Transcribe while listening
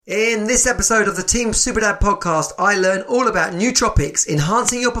In this episode of the Team Superdad podcast, I learn all about nootropics,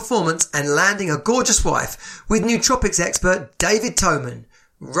 enhancing your performance and landing a gorgeous wife with nootropics expert David Toman.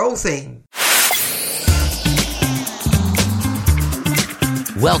 Roll theme.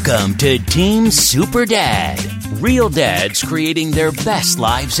 Welcome to Team Superdad. Real dads creating their best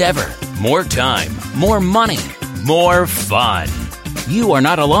lives ever. More time, more money, more fun. You are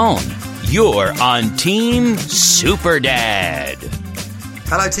not alone. You're on Team Superdad.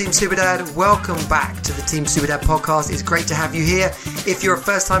 Hello Team Superdad, welcome back to the Team Superdad podcast. It's great to have you here. If you're a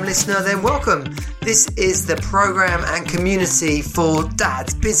first time listener, then welcome. This is the program and community for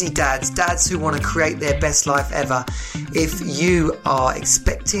dads, busy dads, dads who want to create their best life ever. If you are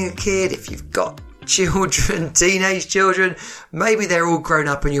expecting a kid, if you've got children, teenage children, maybe they're all grown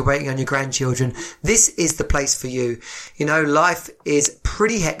up and you're waiting on your grandchildren, this is the place for you. You know, life is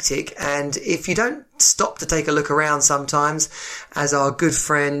pretty hectic, and if you don't stop to take a look around sometimes, as our good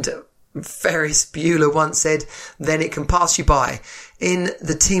friend Ferris Bueller once said, then it can pass you by. In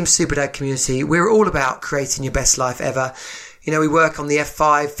the Team Superdad community, we're all about creating your best life ever. You know, we work on the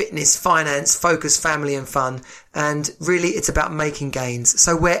F5, fitness, finance, focus, family and fun. And really, it's about making gains.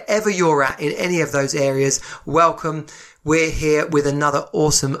 So wherever you're at in any of those areas, welcome. We're here with another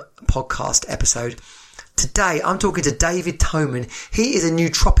awesome podcast episode. Today, I'm talking to David Toman. He is a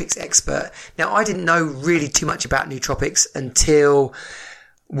nootropics expert. Now, I didn't know really too much about nootropics until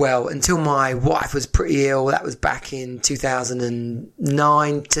my wife was pretty ill. That was back in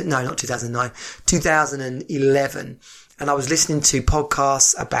 2011. And I was listening to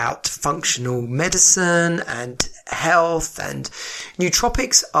podcasts about functional medicine and health, and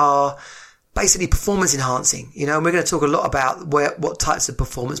nootropics are basically performance enhancing, you know, and we're going to talk a lot about what types of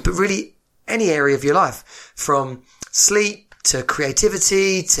performance, but really any area of your life, from sleep to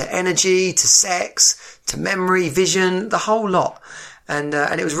creativity, to energy, to sex, to memory, vision, the whole lot. And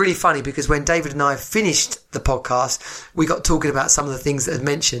it was really funny because when David and I finished the podcast, we got talking about some of the things that had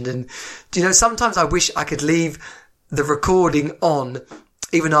mentioned. And, you know, sometimes I wish I could leave the recording on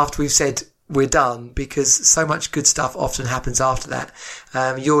even after we've said we're done, because so much good stuff often happens after that.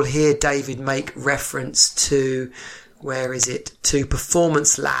 You'll hear David make reference to, to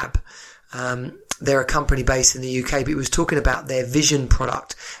Performance Lab. They're a company based in the UK, but he was talking about their vision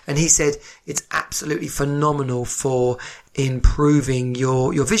product, and he said it's absolutely phenomenal for improving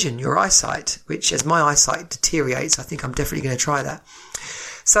your vision, your eyesight, which, as my eyesight deteriorates, I think I'm definitely going to try that.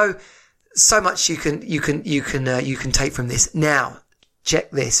 So much you can take from this. Now,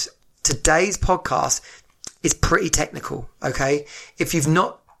 check this. Today's podcast is pretty technical, okay? If you've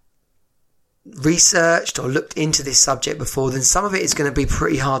not researched or looked into this subject before, then some of it is going to be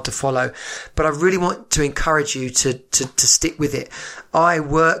pretty hard to follow. But I really want to encourage you to stick with it. I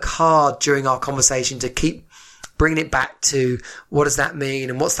work hard during our conversation to keep bringing it back to what does that mean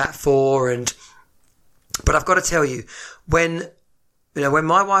and what's that for. But I've got to tell you, when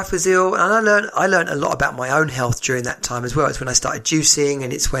my wife was ill, and I learned a lot about my own health during that time as well. It's when I started juicing,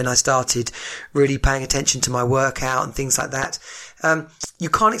 and it's when I started really paying attention to my workout and things like that. You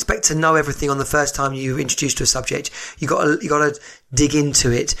can't expect to know everything on the first time you're introduced to a subject. You got to dig into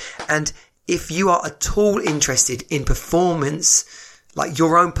it. And if you are at all interested in performance, like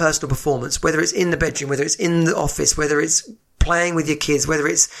your own personal performance, whether it's in the bedroom, whether it's in the office, whether it's playing with your kids, whether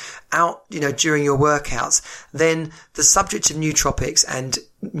it's out, during your workouts, then the subject of nootropics and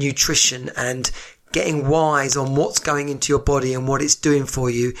nutrition and getting wise on what's going into your body and what it's doing for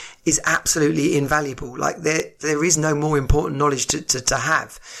you is absolutely invaluable. Like there is no more important knowledge to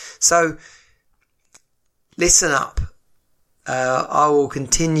have. So listen up. I will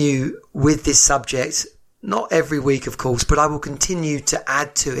continue with this subject. Not every week, of course, but I will continue to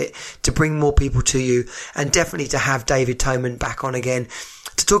add to it to bring more people to you, and definitely to have David Toman back on again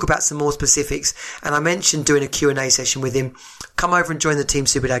to talk about some more specifics. And I mentioned doing a Q&A session with him. Come over and join the Team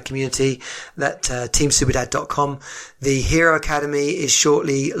Superdad community, that teamsuperdad.com. The Hero Academy is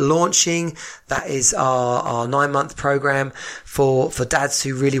shortly launching. That is our 9-month program for dads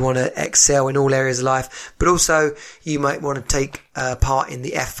who really want to excel in all areas of life. But also you might want to take part in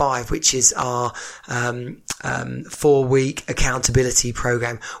the F5, which is our 4-week accountability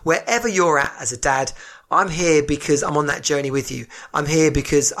program. Wherever you're at as a dad, I'm here because I'm on that journey with you. I'm here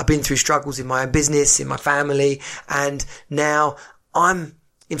because I've been through struggles in my own business, in my family, and now I'm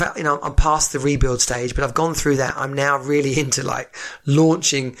past the rebuild stage, but I've gone through that. I'm now really into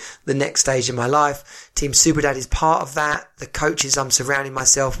launching the next stage of my life. Team Superdad is part of that. The coaches I'm surrounding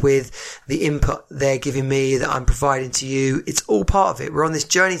myself with, the input they're giving me, that I'm providing to you, it's all part of it. We're on this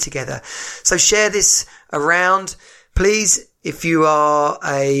journey together. So share this around. Please, if you are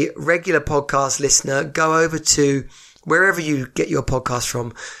a regular podcast listener, go over to wherever you get your podcast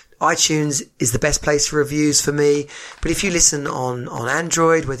from. iTunes is the best place for reviews for me. But if you listen on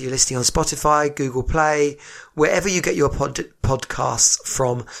Android, whether you're listening on Spotify, Google Play, wherever you get your podcasts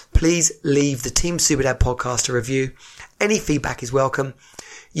from, please leave the Team Superdad podcast a review. Any feedback is welcome.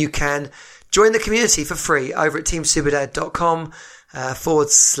 You can join the community for free over at teamsuperdad.com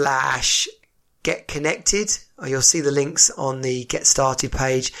 /get connected. You'll see the links on the Get Started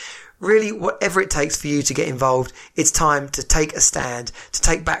page. Really, whatever it takes for you to get involved, it's time to take a stand, to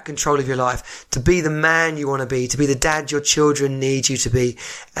take back control of your life, to be the man you want to be the dad your children need you to be,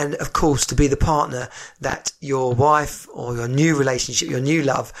 and of course, to be the partner that your wife or your new relationship, your new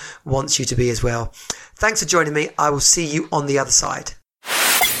love wants you to be as well. Thanks for joining me. I will see you on the other side.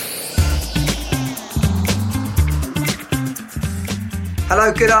 Hello,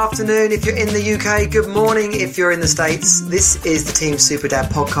 good afternoon if you're in the UK, good morning if you're in the States. This is the Team Superdad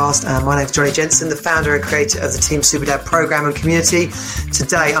podcast. My name's Johnny Jensen, the founder and creator of the Team Superdad program and community.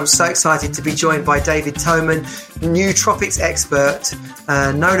 Today, I'm so excited to be joined by David Toman, nootropics expert,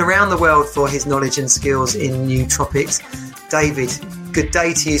 known around the world for his knowledge and skills in nootropics. David, good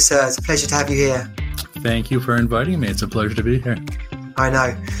day to you, sir. It's a pleasure to have you here. Thank you for inviting me. It's a pleasure to be here. I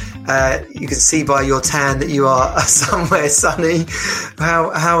know. You can see by your tan that you are somewhere sunny.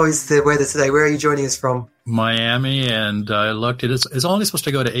 How is the weather today? Where are you joining us from? Miami, and I looked at it. It's only supposed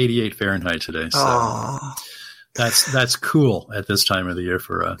to go to 88 Fahrenheit today. So that's cool at this time of the year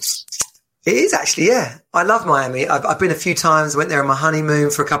for us. It is actually, yeah. I love Miami. I've been a few times. Went there on my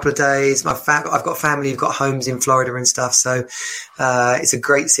honeymoon for a couple of days. I've got family who've got homes in Florida and stuff. So it's a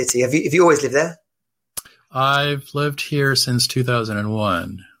great city. Have you always lived there? I've lived here since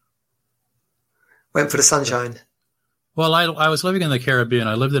 2001. Went for the sunshine. Well, I was living in the Caribbean.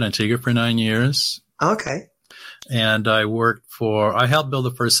 I lived in Antigua for 9 years. Okay. And I helped build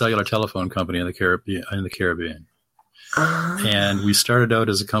the first cellular telephone company in the Caribbean. And we started out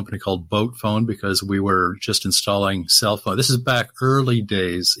as a company called Boat Phone because we were just installing cell phones. This is back early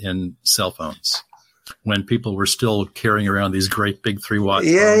days in cell phones when people were still carrying around these great big 3-watt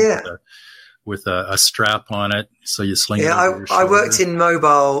phones with a strap on it, so you sling it over your shoulder. I worked in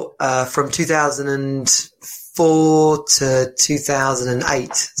mobile from 2004 to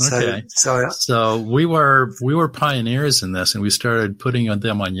 2008. Okay. So we were pioneers in this, and we started putting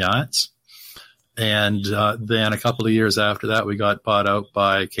them on yachts. And then a couple of years after that, we got bought out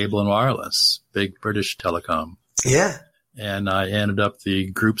by Cable and Wireless, big British telecom. Yeah. And I ended up the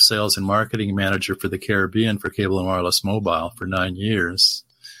group sales and marketing manager for the Caribbean for Cable and Wireless Mobile for 9 years.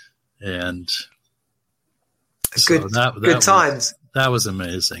 And good times. That was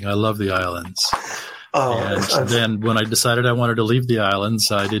amazing. I love the islands. And then when I decided I wanted to leave the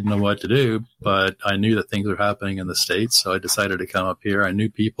islands, I didn't know what to do, but I knew that things were happening in the States, so I decided to come up here. I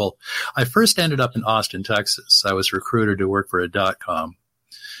knew people. I first ended up in Austin, Texas. I was recruited to work for a .com,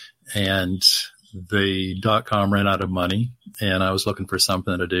 and the .com ran out of money, and I was looking for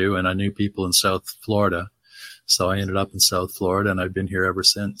something to do, and I knew people in South Florida. So I ended up in South Florida, and I've been here ever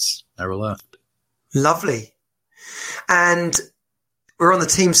since. Never left. Lovely. And we're on the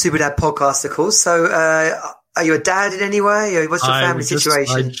Team Superdad podcast, of course. So are you a dad in any way? What's your family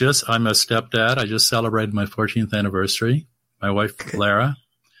situation? I'm a stepdad. I just celebrated my 14th anniversary. My wife, Lara.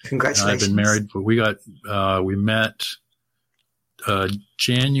 Congratulations. I've been married. We met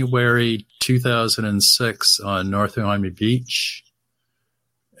January 2006 on North Miami Beach.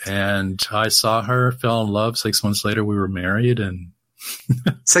 And I saw her, fell in love. 6 months later, we were married. And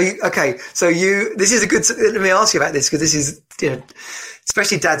this is a good. Let me ask you about this, because this is,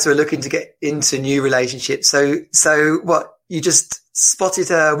 especially dads who are looking to get into new relationships. So what? You just spotted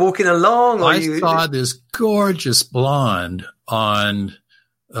her walking along, or I saw this gorgeous blonde on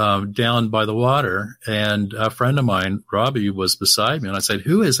down by the water, and a friend of mine, Robbie, was beside me, and I said,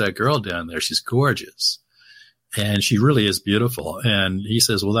 "Who is that girl down there? She's gorgeous." And she really is beautiful. And he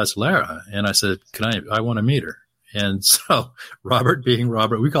says, "Well, that's Lara." And I said, I want to meet her. And so Robert, being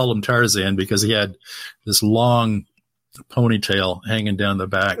Robert, we call him Tarzan because he had this long ponytail hanging down the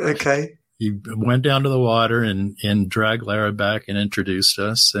back. Okay. He went down to the water and dragged Lara back and introduced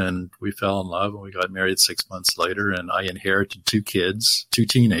us, and we fell in love, and we got married 6 months later, and I inherited 2 kids, 2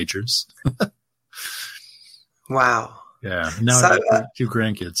 teenagers. Wow. Yeah. Now I got 2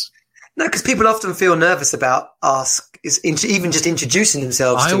 grandkids. No, because people often feel nervous about even just introducing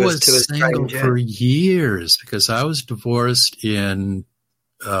themselves to a stranger. I was single for years because I was divorced I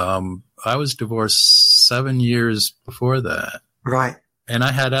was divorced 7 years before that. Right. And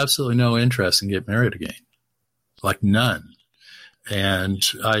I had absolutely no interest in getting married again. Like none. And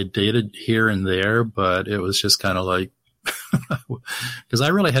I dated here and there, but it was just kind of like, because I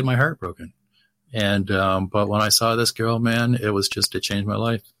really had my heart broken. And but when I saw this girl, man, it changed my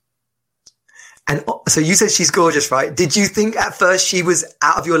life. And so you said she's gorgeous, right? Did you think at first she was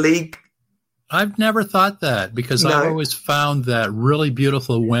out of your league? I've never thought that, because I've always found that really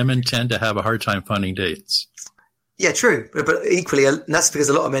beautiful women tend to have a hard time finding dates. Yeah, true. But equally, and that's because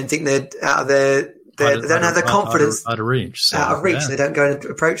a lot of men think they're out of their, they don't have the confidence. Out of reach. So, out of reach. Yeah. They don't go and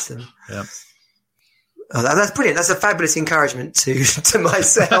approach them. Yeah. Oh, that's brilliant. That's a fabulous encouragement to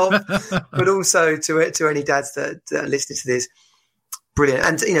myself, but also to any dads that are listening to this. Brilliant.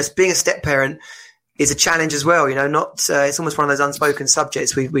 And, being a step parent is a challenge as well. It's almost one of those unspoken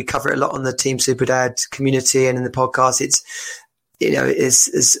subjects. We cover it a lot on the Team Super Dad community and in the podcast. It's,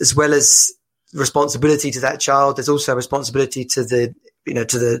 as well as responsibility to that child, there's also responsibility to the, to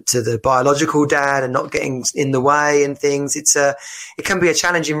the biological dad and not getting in the way and things. It can be a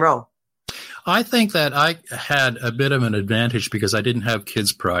challenging role. I think that I had a bit of an advantage because I didn't have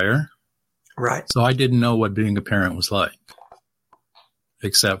kids prior. Right. So I didn't know what being a parent was like,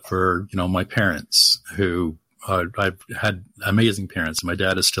 except for, my parents, who I've had amazing parents. My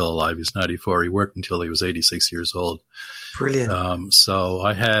dad is still alive. He's 94. He worked until he was 86 years old. Brilliant. So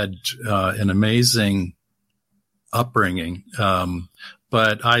I had an amazing upbringing,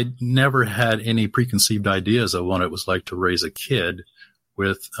 but I never had any preconceived ideas of what it was like to raise a kid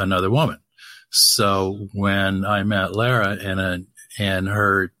with another woman. So when I met Lara and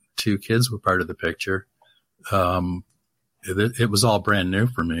her two kids were part of the picture, it was all brand new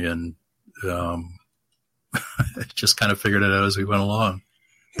for me, and just kind of figured it out as we went along.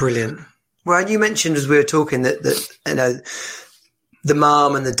 Brilliant. Well, and you mentioned as we were talking that the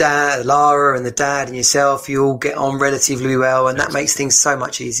mom and the dad, Lara and the dad and yourself, you all get on relatively well, and that makes things so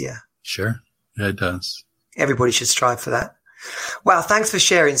much easier. Sure, yeah, it does. Everybody should strive for that. Wow, thanks for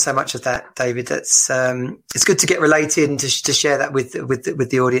sharing so much of that, David. That's it's good to get related and to share that with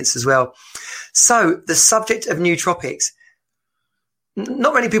the audience as well. So, the subject of nootropics.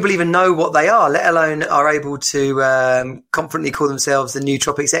 Not many people even know what they are, let alone are able to confidently call themselves the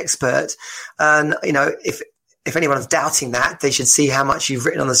nootropics expert. And if anyone's doubting that, they should see how much you've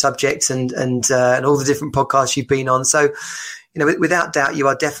written on the subject and all the different podcasts you've been on. So, without doubt, you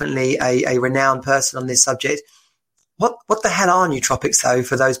are definitely a renowned person on this subject. What the hell are nootropics, though,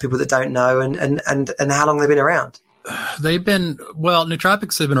 for those people that don't know, and how long they've been around?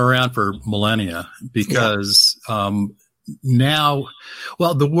 Nootropics have been around for millennia because now,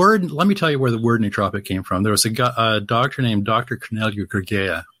 the word, let me tell you where the word nootropic came from. There was a doctor named Dr. Corneliu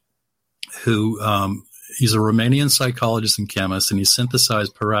Gurgea, who he's a Romanian psychologist and chemist, and he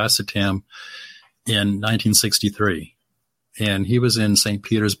synthesized piracetam in 1963. And he was in St.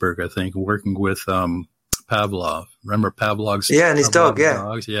 Petersburg, I think, working with Pavlov. Remember Pavlov's? Yeah, and his dog, yeah.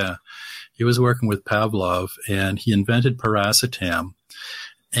 Dogs? Yeah. He was working with Pavlov, and he invented piracetam.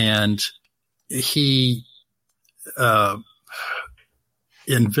 And he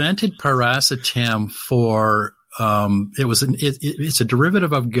invented piracetam for it's a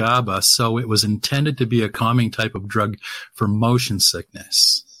derivative of GABA, so it was intended to be a calming type of drug for motion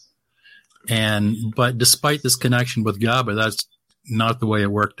sickness. But despite this connection with GABA, that's not the way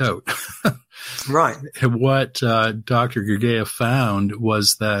it worked out. Right. What Dr. Gurgea found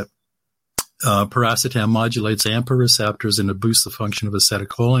was that piracetam modulates AMPA receptors and it boosts the function of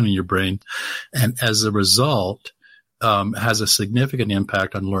acetylcholine in your brain, and as a result, has a significant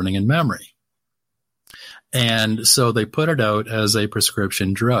impact on learning and memory. And so they put it out as a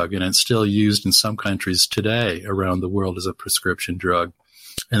prescription drug, and it's still used in some countries today around the world as a prescription drug.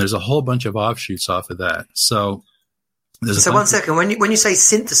 And there's a whole bunch of offshoots off of that. So 1 second, when you say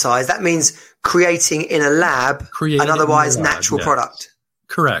synthesize, that means creating in a lab an otherwise natural product.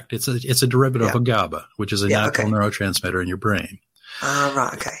 Correct. It's a derivative of GABA, which is a natural neurotransmitter in your brain.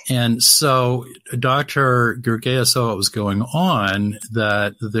 Right. Okay. And so Dr. Gurgea saw what was going on,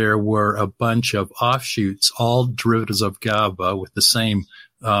 that there were a bunch of offshoots, all derivatives of GABA with the same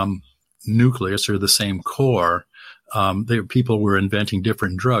nucleus or the same core. People were inventing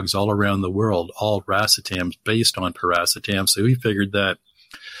different drugs all around the world, all racetams based on piracetam. So he figured that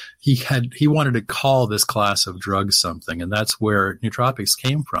he wanted to call this class of drugs something, and that's where nootropics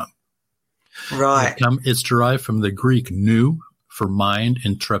came from. Right. It's derived from the Greek nou for mind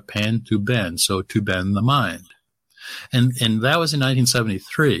and trepan to bend, so to bend the mind. And that was in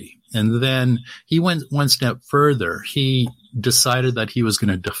 1973. And then he went one step further. He decided that he was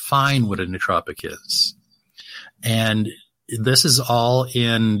going to define what a nootropic is. And this is all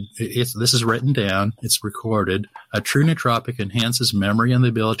this is written down. It's recorded. A true nootropic enhances memory and the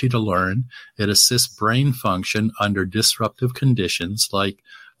ability to learn. It assists brain function under disruptive conditions like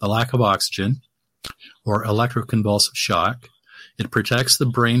the lack of oxygen or electroconvulsive shock. It protects the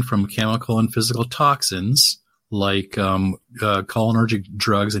brain from chemical and physical toxins like cholinergic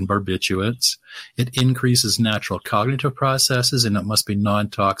drugs and barbiturates. It increases natural cognitive processes, and it must be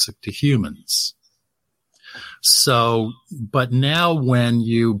non-toxic to humans. So, but now when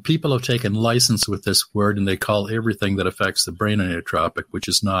people have taken license with this word and they call everything that affects the brain a nootropic, which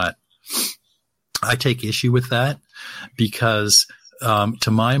is not. I take issue with that because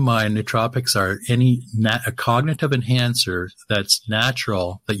to my mind, nootropics are a cognitive enhancer that's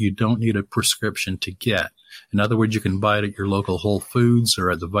natural that you don't need a prescription to get. In other words, you can buy it at your local Whole Foods or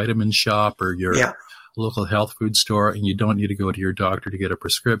at the vitamin shop or your local health food store, and you don't need to go to your doctor to get a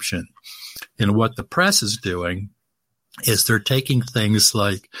prescription. And what the press is doing is they're taking things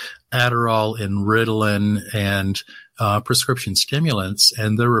like Adderall and Ritalin and prescription stimulants,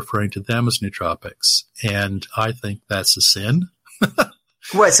 and they're referring to them as nootropics. And I think that's a sin.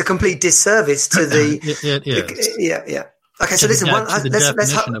 Well, it's a complete disservice to the. It is. Yeah. Okay, so listen. The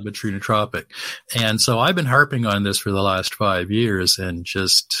definition of a true nootropic, and so I've been harping on this for the last 5 years, and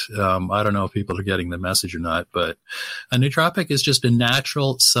just I don't know if people are getting the message or not, but a nootropic is just a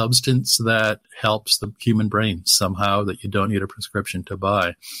natural substance that helps the human brain somehow that you don't need a prescription to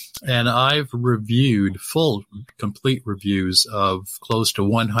buy. And I've reviewed complete reviews of close to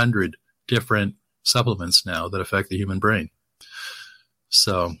 100 different supplements now that affect the human brain.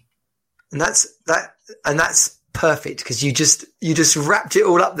 So, and that's perfect, because you just wrapped it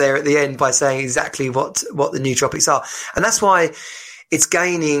all up there at the end by saying exactly what the nootropics are. And that's why it's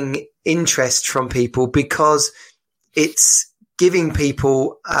gaining interest from people, because it's giving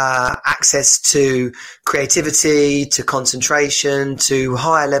people access to creativity, to concentration, to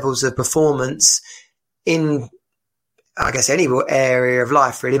higher levels of performance in, I guess, any area of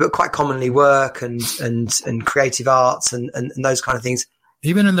life really, but quite commonly work and creative arts and those kind of things.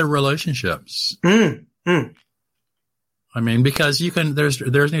 Even in their relationships. I mean, because there's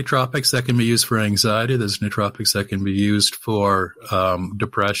nootropics that can be used for anxiety. There's nootropics that can be used for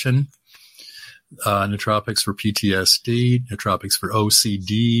depression, nootropics for PTSD, nootropics for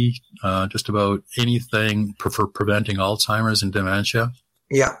OCD, just about anything for preventing Alzheimer's and dementia.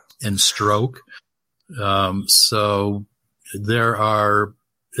 Yeah. And stroke. So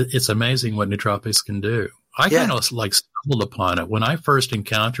it's amazing what nootropics can do. I kind of stumbled upon it when I first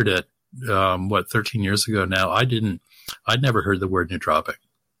encountered it. 13 years ago now? I'd never heard the word nootropic.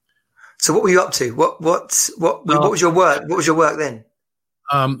 So what were you up to? What was your work? What was your work then?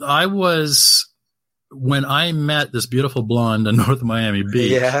 When I met this beautiful blonde in North Miami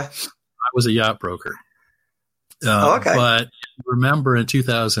Beach, I was a yacht broker. Okay. But remember in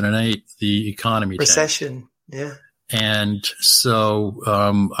 2008, the economy recession. Yeah. And so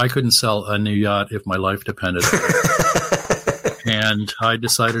I couldn't sell a new yacht if my life depended on it. And I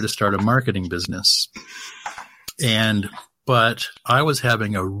decided to start a marketing business. But I was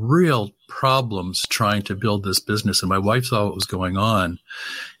having a real problems trying to build this business, and my wife saw what was going on.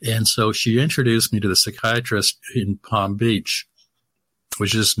 And so she introduced me to the psychiatrist in Palm Beach,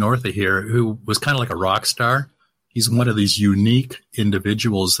 which is north of here, who was kind of like a rock star. He's one of these unique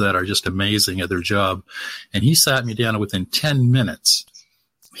individuals that are just amazing at their job. And he sat me down, and within 10 minutes,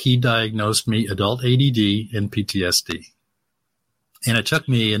 he diagnosed me adult ADD and PTSD. And it took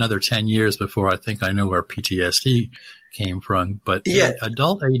me another 10 years before I think I knew where PTSD came from. But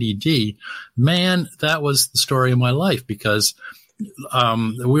adult ADD, man, that was the story of my life, because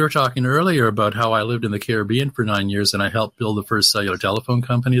we were talking earlier about how I lived in the Caribbean for 9 years and I helped build the first cellular telephone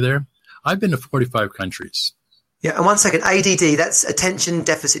company there. I've been to 45 countries. Yeah, and 1 second, ADD, that's attention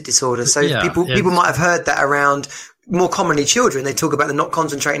deficit disorder. So people might have heard that around, more commonly children. They talk about them not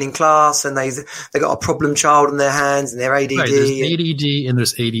concentrating in class, and they got a problem child on their hands, and they're ADD. Right, there's ADD and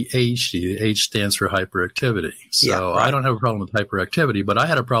there's ADHD. The H stands for hyperactivity. So I don't have a problem with hyperactivity, but I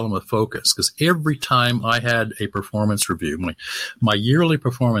had a problem with focus, because every time I had a performance review, my yearly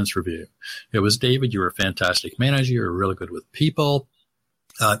performance review, it was, David, you're a fantastic manager. You're really good with people,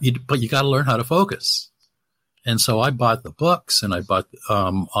 but you got to learn how to focus. And so I bought the books, and I bought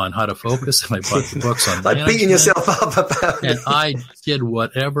on how to focus, and I bought the books on like beating yourself up about it. And I did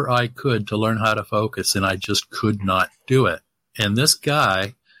whatever I could to learn how to focus, and I just could not do it. And this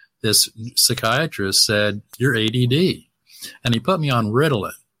guy, this psychiatrist, said, "You're ADD," and he put me on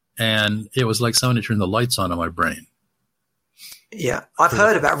Ritalin, and it was like somebody turned the lights on in my brain. Yeah, I've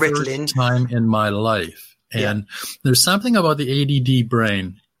heard about Ritalin. First time in my life, and there's something about the ADD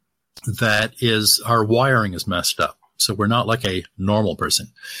brain that is, our wiring is messed up. So we're not like a normal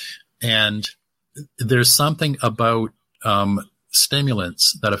person. And there's something about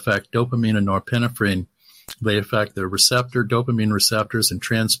stimulants that affect dopamine and norepinephrine. They affect the dopamine receptors and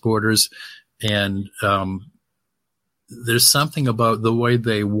transporters. And there's something about the way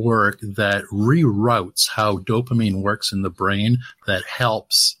they work that reroutes how dopamine works in the brain that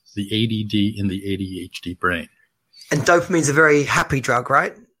helps the ADD in the ADHD brain. And dopamine's a very happy drug,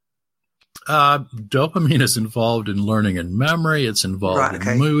 right? Dopamine is involved in learning and memory. It's involved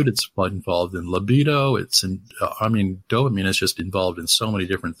in mood. It's involved in libido. Dopamine is just involved in so many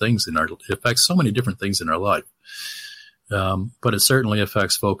different things it affects so many different things in our life. But it certainly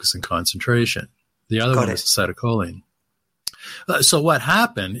affects focus and concentration. The other one is acetylcholine. So what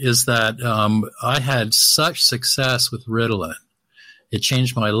happened is that I had such success with Ritalin. It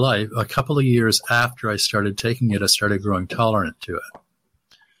changed my life. A couple of years after I started taking it, I started growing tolerant to it.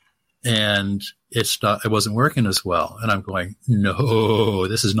 And it wasn't working as well. And I'm going, no,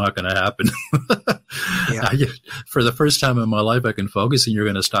 this is not going to happen. For the first time in my life, I can focus and you're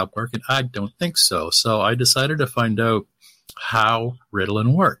going to stop working. I don't think so. So I decided to find out how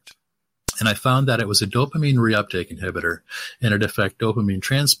Ritalin worked. And I found that it was a dopamine reuptake inhibitor, and it affected dopamine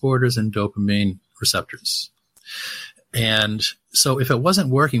transporters and dopamine receptors. And so if it wasn't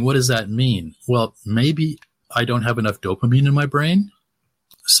working, what does that mean? Well, maybe I don't have enough dopamine in my brain.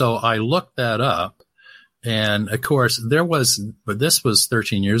 So I looked that up, and of course but this was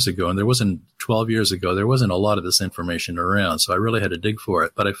 13 years ago, and 12 years ago, there wasn't a lot of this information around. So I really had to dig for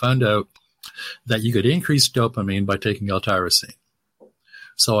it. But I found out that you could increase dopamine by taking L-tyrosine.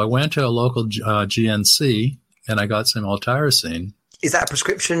 So I went to a local GNC, and I got some L-tyrosine. Is that a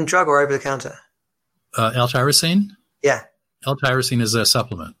prescription drug or over the counter? L-tyrosine? Yeah. L-tyrosine is a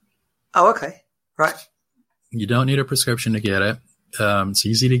supplement. Oh, okay. Right. You don't need a prescription to get it. It's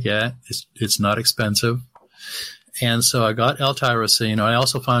easy to get. It's not expensive. And so I got L-tyrosine. I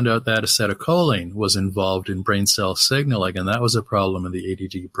also found out that acetylcholine was involved in brain cell signaling, and that was a problem in the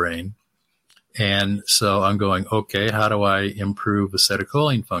ADD brain. And so I'm going, okay, how do I improve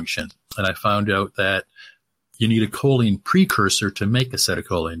acetylcholine function? And I found out that you need a choline precursor to make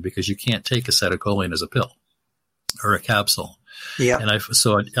acetylcholine, because you can't take acetylcholine as a pill or a capsule. Yeah. And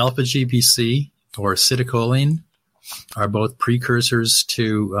so alpha GPC or acetylcholine are both precursors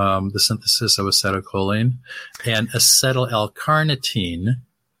to the synthesis of acetylcholine, and acetyl L-carnitine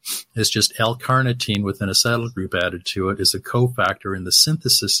is just L-carnitine with an acetyl group added to it, is a cofactor in the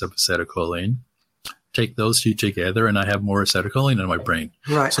synthesis of acetylcholine. Take those two together, and I have more acetylcholine in my brain.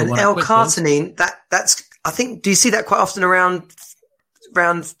 Right. So and L-carnitine, that's I think. Do you see that quite often around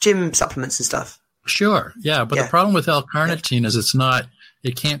gym supplements and stuff? Sure. Yeah, but the problem with L-carnitine is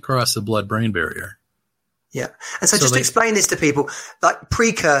it can't cross the blood-brain barrier. Yeah. And so just to explain this to people, like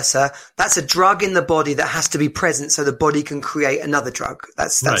precursor, that's a drug in the body that has to be present so the body can create another drug.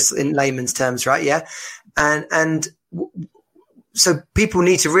 That's right. In layman's terms, right? Yeah. And so people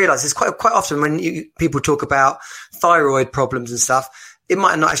need to realize this quite often when people talk about thyroid problems and stuff, it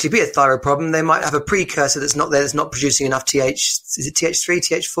might not actually be a thyroid problem. They might have a precursor that's not there, that's not producing enough is it TH3,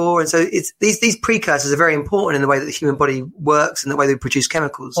 TH4? And so it's these precursors are very important in the way that the human body works and the way they produce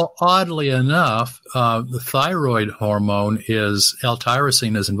chemicals. Well, oddly enough, the thyroid hormone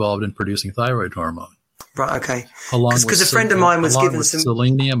L-tyrosine is involved in producing thyroid hormone. Right, okay. Because a friend of mine was given some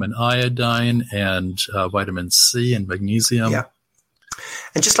selenium and iodine and vitamin C and magnesium. Yeah.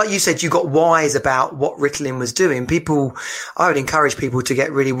 And just like you said, you got wise about what Ritalin was doing. I would encourage people to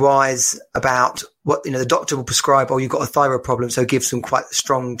get really wise about what, the doctor will prescribe, you've got a thyroid problem, so give some quite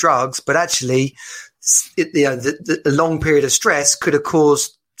strong drugs. But actually, the long period of stress could have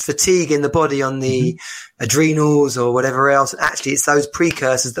caused fatigue in the body on the adrenals or whatever else. And actually, it's those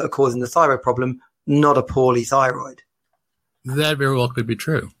precursors that are causing the thyroid problem, not a poorly thyroid. That very well could be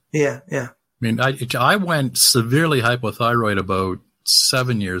true. Yeah, yeah. I mean, I went severely hypothyroid about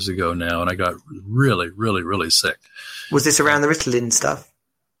 7 years ago now, and I got really, really, really sick. Was this around the Ritalin stuff?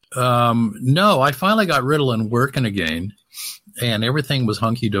 No, I finally got Ritalin working again, and everything was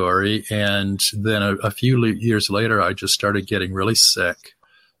hunky-dory. And then a few years later, I just started getting really sick,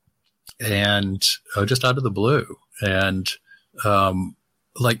 and just out of the blue, and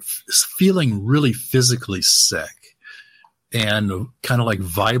feeling really physically sick and kind of like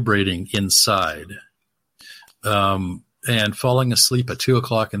vibrating inside. And falling asleep at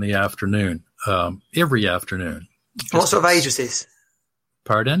 2:00 in the afternoon, every afternoon. What sort of age was this?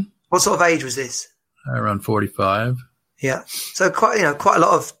 Pardon? What sort of age was this? Around 45. Yeah. So quite a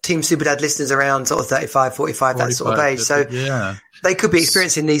lot of Team Superdad listeners around sort of 35, 45, that sort of age. 50, so yeah, they could be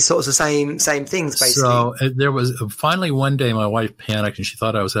experiencing these sorts of same things, basically. So there was finally one day my wife panicked and she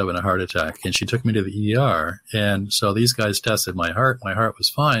thought I was having a heart attack, and she took me to the ER. And so these guys tested my heart. My heart was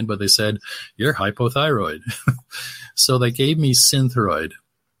fine, but they said, you're hypothyroid. So they gave me Synthroid,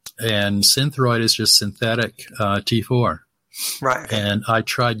 and Synthroid is just synthetic T4. Right. Okay. And I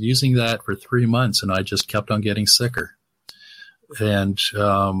tried using that for 3 months, and I just kept on getting sicker. And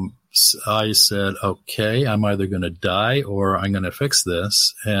I said, okay, I'm either going to die or I'm going to fix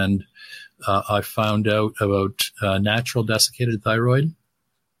this. And I found out about natural desiccated thyroid,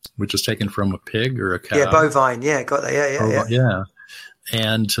 which is taken from a pig or a cow. Yeah, bovine. Yeah, got that. Yeah.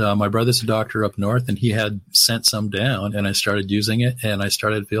 And my brother's a doctor up north, and he had sent some down, and I started using it, and I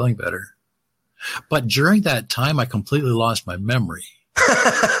started feeling better. But during that time, I completely lost my memory.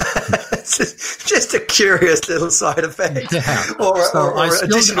 Just a curious little side effect, or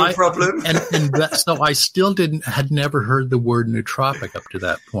additional problem. So I still had never heard the word nootropic up to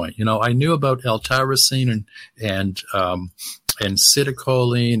that point. You know, I knew about L-tyrosine and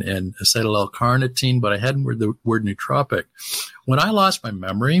citicoline and acetyl-L-carnitine, but I hadn't heard the word nootropic. When I lost my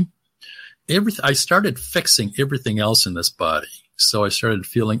memory, I started fixing everything else in this body. So I started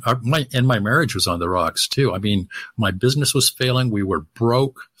feeling, my marriage was on the rocks too. I mean, my business was failing. We were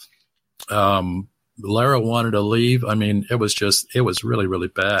broke. Lara wanted to leave. I mean, it was really, really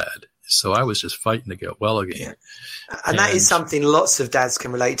bad. So I was just fighting to get well again. Yeah. And that is something lots of dads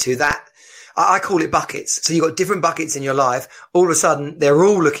can relate to. That I call it buckets. So you've got different buckets in your life. All of a sudden, they're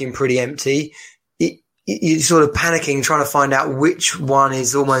all looking pretty empty. You're sort of panicking, trying to find out which one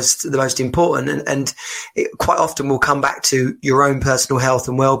is almost the most important. And it quite often will come back to your own personal health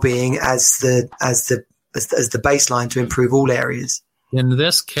and well-being as the baseline to improve all areas. In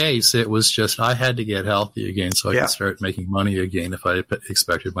this case, it was just I had to get healthy again so I could start making money again if I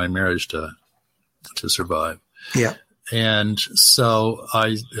expected my marriage to survive. Yeah. And so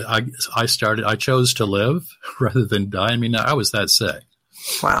I chose to live rather than die. I mean, I was that sick.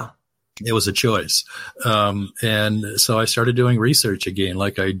 Wow. It was a choice. And so I started doing research again,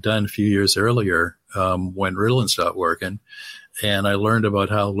 like I'd done a few years earlier when Ritalin stopped working. And I learned about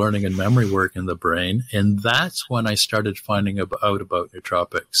how learning and memory work in the brain. And that's when I started finding out about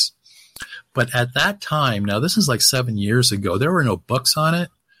nootropics. But at that time, now this is like 7 years ago, there were no books on it.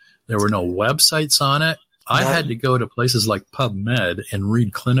 There were no websites on it. I had to go to places like PubMed and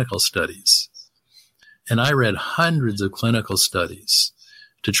read clinical studies. And I read hundreds of clinical studies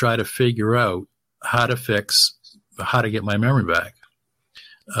to try to figure out how to get my memory back.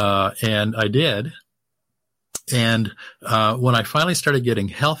 And I did. And when I finally started getting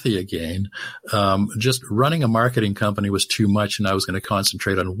healthy again, just running a marketing company was too much, and I was going to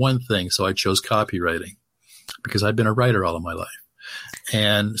concentrate on one thing. So I chose copywriting because I'd been a writer all of my life.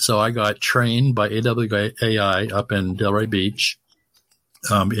 And so I got trained by AWAI up in Delray Beach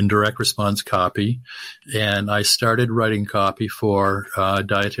in direct response copy. And I started writing copy for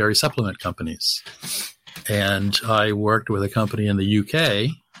dietary supplement companies. And I worked with a company in the UK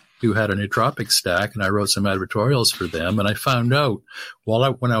who had a nootropic stack, and I wrote some advertorials for them. And I found out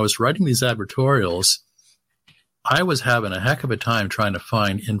when I was writing these advertorials, I was having a heck of a time trying to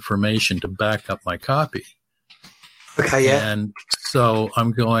find information to back up my copy. Okay, yeah. And so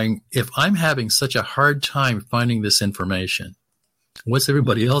I'm going, if I'm having such a hard time finding this information, what's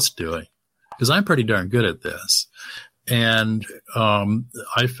everybody else doing? Because I'm pretty darn good at this. And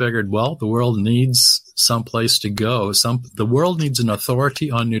I figured, well, the world needs some place to go. The world needs an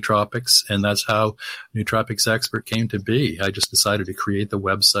authority on nootropics, and that's how Nootropics Expert came to be. I just decided to create the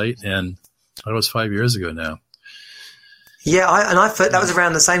website, and that was 5 years ago now. Yeah, that was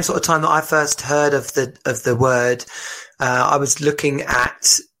around the same sort of time that I first heard of the word. I was looking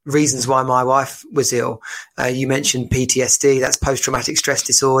at reasons why my wife was ill. You mentioned PTSD, that's post-traumatic stress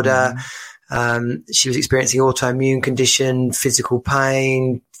disorder. She was experiencing autoimmune condition, physical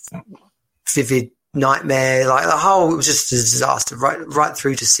pain, vivid nightmare, like the whole, it was just a disaster, right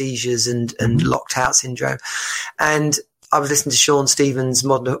through to seizures and locked out syndrome. And I was listening to Sean Stevens'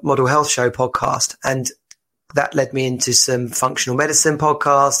 Model Health Show podcast, and that led me into some functional medicine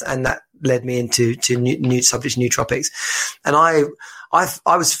podcasts, and that led me into new subjects, nootropics. And I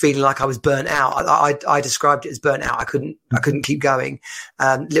was feeling like I was burnt out. I described it as burnt out. I couldn't keep going.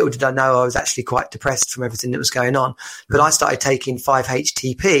 Little did I know I was actually quite depressed from everything that was going on. But I started taking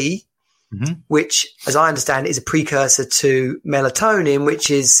 5-HTP, which, as I understand, is a precursor to melatonin,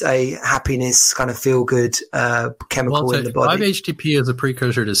 which is a happiness kind of feel good chemical in the body. 5-HTP is a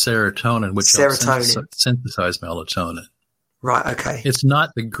precursor to serotonin, which helps synthesize melatonin. Right, okay. It's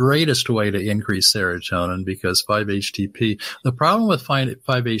not the greatest way to increase serotonin because 5-HTP, the problem with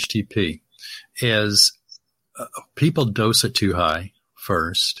 5-HTP is people dose it too high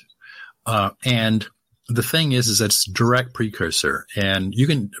first. And the thing is it's direct precursor. And you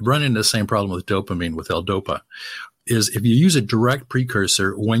can run into the same problem with dopamine with L-Dopa, is if you use a direct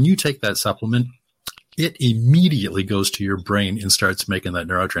precursor, when you take that supplement, it immediately goes to your brain and starts making that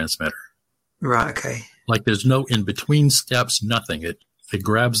neurotransmitter. Right, okay. Like there's no in-between steps, nothing. It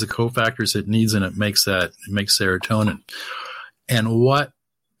grabs the cofactors it needs and it makes serotonin. And what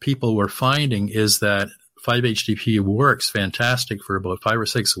people were finding is that 5-HTP works fantastic for about 5 or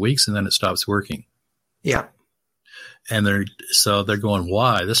 6 weeks, and then it stops working. Yeah. And they're going,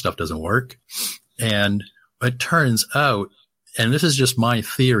 why? This stuff doesn't work. And it turns out, and this is just my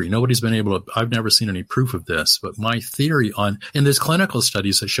theory, I've never seen any proof of this, but my theory and there's clinical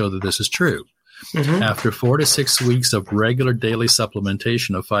studies that show that this is true. Mm-hmm. After 4 to 6 weeks of regular daily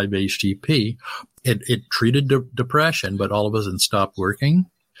supplementation of 5-HTP, it treated depression, but all of a sudden stopped working.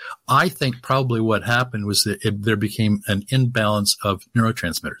 I think probably what happened was that there became an imbalance of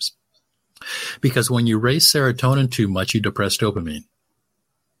neurotransmitters. Because when you raise serotonin too much, you depress dopamine.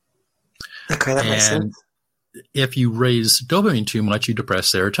 Okay, that makes sense. If you raise dopamine too much, you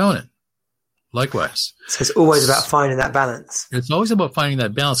depress serotonin. Likewise. So it's always about finding that balance. It's always about finding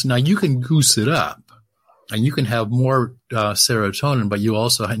that balance. Now, you can goose it up, and you can have more serotonin, but you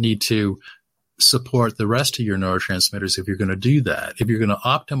also need to support the rest of your neurotransmitters if you're going to do that. If you're going to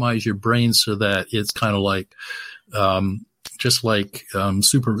optimize your brain so that it's kind of like just like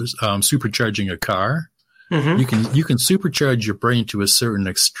supercharging a car. Mm-hmm. You can supercharge your brain to a certain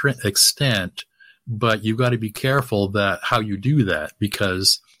extent, but you've got to be careful that how you do that,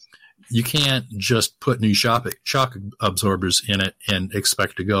 because you can't just put new shock absorbers in it and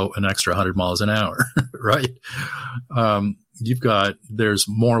expect to go an extra 100 miles an hour, right? There's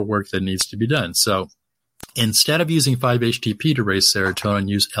more work that needs to be done. So instead of using 5-HTP to raise serotonin,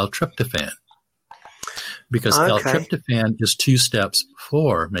 use L-tryptophan. Because L-tryptophan is 2 steps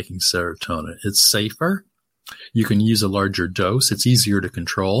before making serotonin. It's safer. You can use a larger dose. It's easier to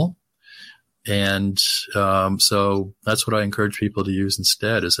control. And so that's what I encourage people to use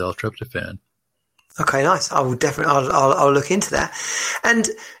instead is L-tryptophan. Okay, nice. I will definitely, I'll look into that. And,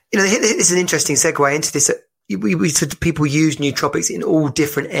 this is an interesting segue into this. We said people use nootropics in all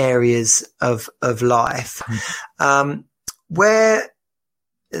different areas of life. Mm-hmm.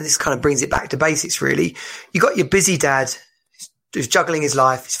 And this kind of brings it back to basics, really. You got your busy dad who's juggling his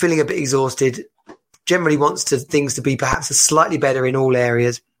life. He's feeling a bit exhausted, generally wants things to be perhaps slightly better in all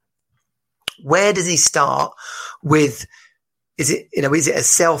areas. Where does he start with? Is it a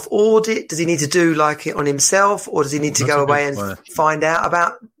self audit? Does he need to do like it on himself, or does he need to go away and find out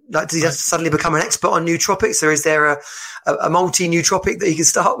about? Like, does he just suddenly become an expert on nootropics, or is there a multi nootropic that he can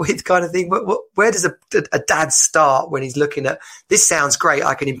start with, kind of thing? Where does a dad start when he's looking at this? Sounds great,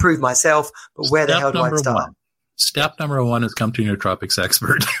 I can improve myself, but where the hell do I start? Step number 1 is come to a nootropics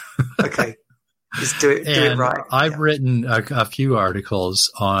expert. Okay. Just do it right. I've written a few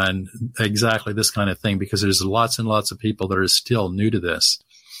articles on exactly this kind of thing, because there's lots and lots of people that are still new to this.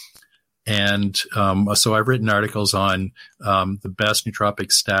 And so I've written articles on the best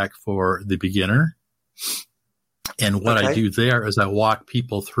nootropic stack for the beginner. And what I do there is I walk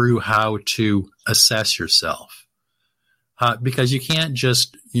people through how to assess yourself. Because you can't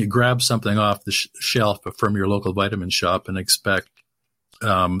just grab something off the shelf from your local vitamin shop and expect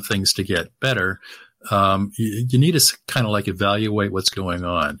things to get better. You need to kind of like evaluate what's going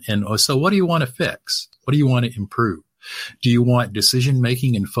on. And so what do you want to fix? What do you want to improve? Do you want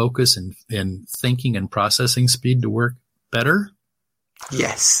decision-making and focus and thinking and processing speed to work better?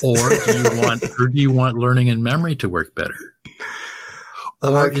 Yes. Or do you want learning and memory to work better?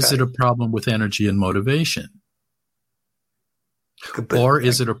 Or is it a problem with energy and motivation? Or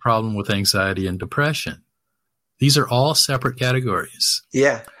is it a problem with anxiety and depression? These are all separate categories.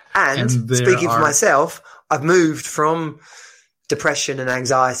 Yeah. And speaking for myself, I've moved from depression and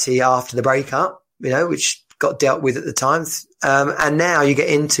anxiety after the breakup, which got dealt with at the time. And now you get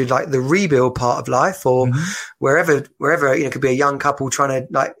into like the rebuild part of life, or wherever, it could be a young couple trying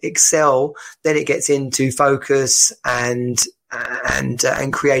to like excel. Then it gets into focus and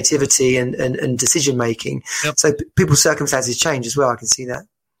creativity and decision making. Yep. So people's circumstances change as well. I can see that.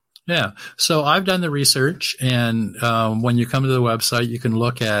 Yeah. So I've done the research, and when you come to the website, you can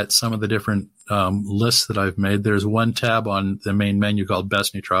look at some of the different lists that I've made. There's one tab on the main menu called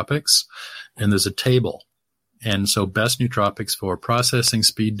Best Nootropics, and there's a table. And so best nootropics for processing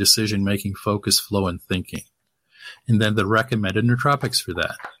speed, decision making, focus, flow, and thinking. And then the recommended nootropics for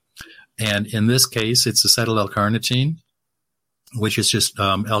that. And in this case, it's acetyl L-carnitine, which is just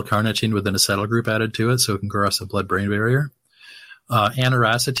L-carnitine with an acetyl group added to it, so it can cross the blood-brain barrier.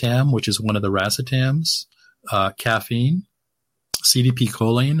 Aniracetam, which is one of the racetams, caffeine, CDP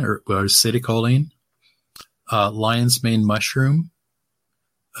choline or citicoline, lion's mane mushroom,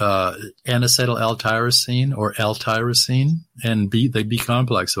 N-acetyl L-tyrosine or L-tyrosine, and the B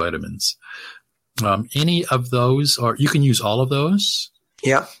complex vitamins. Any of those, or you can use all of those.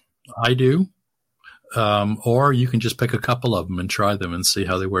 Yeah, I do. Or you can just pick a couple of them and try them and see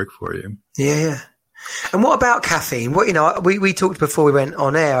how they work for you. Yeah. And what about caffeine? We talked before we went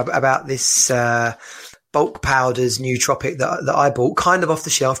on air about this bulk powders nootropic that I bought, kind of off the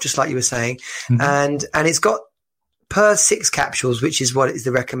shelf, just like you were saying, and it's got per 6 capsules, which is what is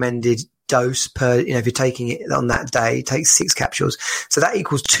the recommended dose per. If you're taking it on that day, it takes 6 capsules, so that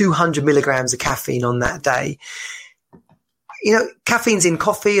equals 200 milligrams of caffeine on that day. Caffeine's in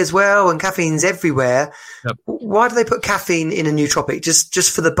coffee as well, and caffeine's everywhere. Yep. Why do they put caffeine in a nootropic?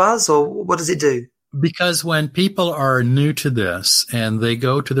 Just for the buzz, or what does it do? Because when people are new to this and they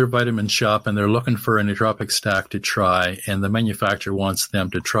go to their vitamin shop and they're looking for a nootropic stack to try, and the manufacturer wants them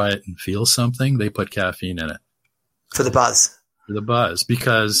to try it and feel something, they put caffeine in it. For the buzz. For the buzz.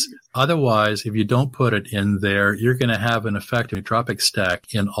 Because otherwise, if you don't put it in there, you're going to have an effective nootropic stack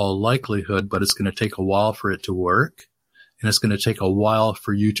in all likelihood, but it's going to take a while for it to work. And it's going to take a while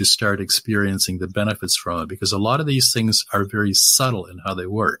for you to start experiencing the benefits from it, because a lot of these things are very subtle in how they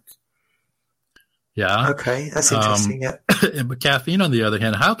work. Yeah. Okay, that's interesting. Yeah. But caffeine, on the other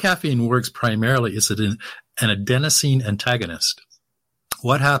hand, how caffeine works primarily is an adenosine antagonist.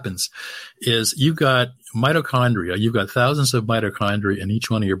 What happens is you've got mitochondria. You've got thousands of mitochondria in each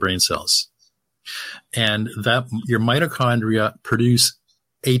one of your brain cells. And that your mitochondria produce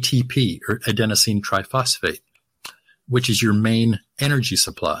ATP, or adenosine triphosphate, which is your main energy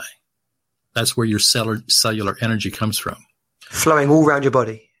supply. That's where your cellular energy comes from. Flowing all around your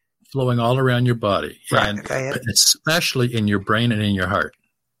body. Flowing all around your body, right, and okay, yeah. Especially in your brain and in your heart.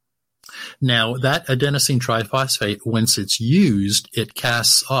 Now, that adenosine triphosphate, once it's used, it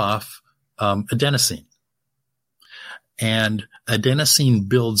casts off adenosine. And adenosine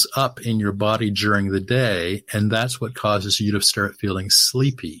builds up in your body during the day, and that's what causes you to start feeling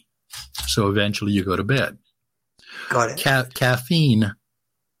sleepy. So eventually you go to bed. Got it. Caffeine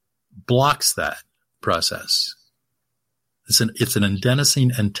blocks that process. It's an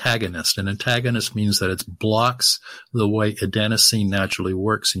adenosine antagonist. An antagonist means that it blocks the way adenosine naturally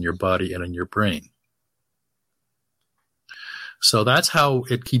works in your body and in your brain. So that's how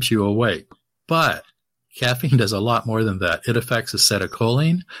it keeps you awake. But caffeine does a lot more than that. It affects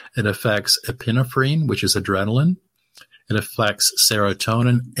acetylcholine. It affects epinephrine, which is adrenaline. It affects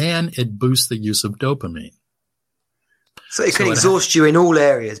serotonin, and it boosts the use of dopamine. So it can exhaust you in all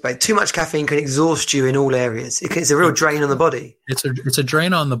areas, but too much caffeine can exhaust you in all areas. It's a real drain on the body. It's a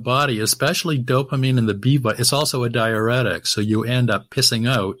drain on the body, especially dopamine and the B vitamin. It's also a diuretic, so you end up pissing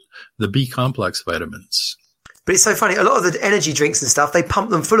out the B complex vitamins. But it's so funny. A lot of the energy drinks and stuff, they pump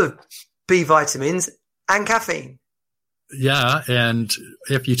them full of B vitamins and caffeine. Yeah, and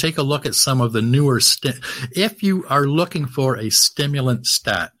if you take a look at some of the newer, if you are looking for a stimulant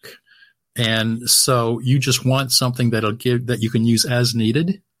stack, and so you just want something that you can use as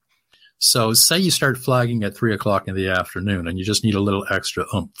needed. So say you start flagging at 3:00 in the afternoon and you just need a little extra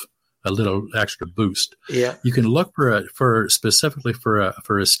oomph, a little extra boost. Yeah. You can look specifically for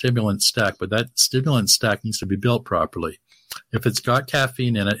a stimulant stack, but that stimulant stack needs to be built properly. If it's got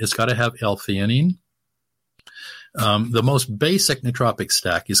caffeine in it, it's got to have L-theanine. The most basic nootropic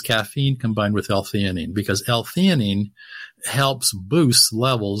stack is caffeine combined with L-theanine, because L-theanine helps boost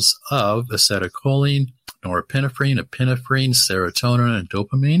levels of acetylcholine, norepinephrine, epinephrine, serotonin, and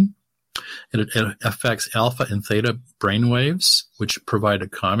dopamine. It affects alpha and theta brainwaves, which provide a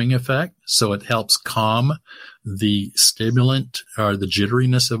calming effect. So it helps calm the stimulant or the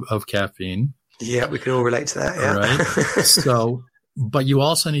jitteriness of caffeine. Yeah, we can all relate to that. Yeah. Right. But you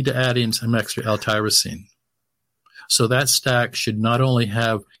also need to add in some extra L-tyrosine. So that stack should not only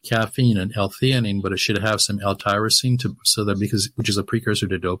have caffeine and L-theanine, but it should have some L-tyrosine which is a precursor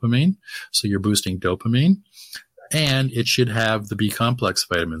to dopamine. So you're boosting dopamine, and it should have the B complex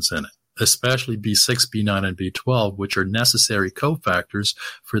vitamins in it, especially B6, B9, and B12, which are necessary cofactors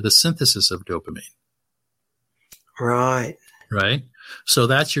for the synthesis of dopamine. Right. Right. So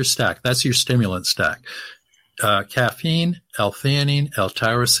that's your stack. That's your stimulant stack. Caffeine, L-theanine,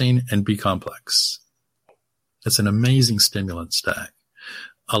 L-tyrosine, and B complex. It's an amazing stimulant stack.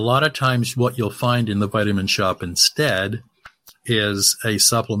 A lot of times what you'll find in the vitamin shop instead is a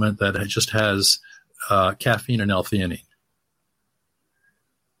supplement that just has caffeine and L-theanine.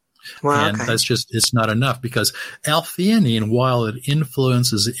 Wow, and okay. that's just, it's not enough, because L-theanine, while it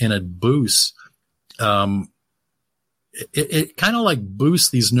influences and it boosts, it kind of like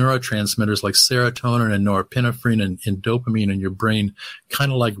boosts these neurotransmitters like serotonin and norepinephrine and dopamine in your brain,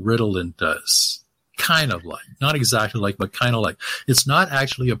 kind of like Ritalin does. Kind of like, not exactly like, but kind of like. It's not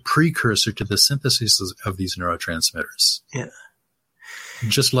actually a precursor to the synthesis of these neurotransmitters. Yeah.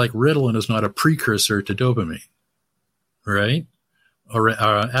 Just like Ritalin is not a precursor to dopamine, right? Or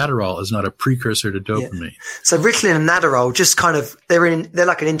Adderall is not a precursor to dopamine. Yeah. So Ritalin and Adderall just kind of, they're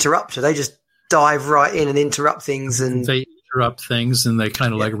like an interrupter. They just dive right in and interrupt things, and they interrupt things, and they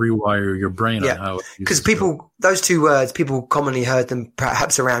kind of like rewire your brain on how. Because those two words, people commonly heard them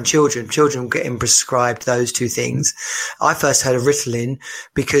perhaps around children. Children getting prescribed those two things. I first heard of Ritalin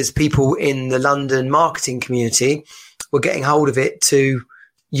because people in the London marketing community were getting hold of it to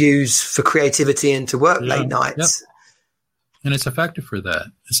use for creativity and to work late nights. Yep. And it's effective for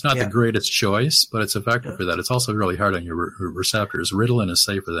that. It's not the greatest choice, but it's effective for that. It's also really hard on your receptors. Ritalin is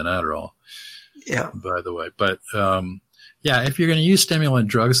safer than Adderall. Yeah. By the way. But, if you're going to use stimulant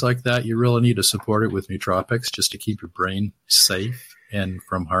drugs like that, you really need to support it with nootropics just to keep your brain safe and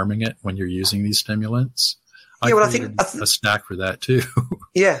from harming it when you're using these stimulants. I think a stack for that too.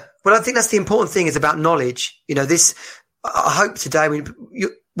 Yeah. Well, I think that's the important thing is about knowledge. I hope today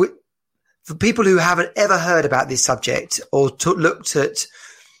for people who haven't ever heard about this subject or looked at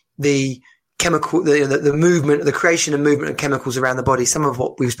the chemical, the movement, the creation and movement of chemicals around the body, some of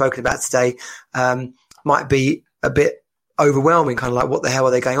what we've spoken about today might be a bit overwhelming, kind of like what the hell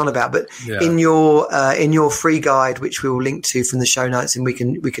are they going on about? But in your free guide, which we will link to from the show notes, and we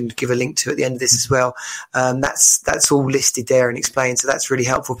can give a link to at the end of this as well. That's all listed there and explained, so that's really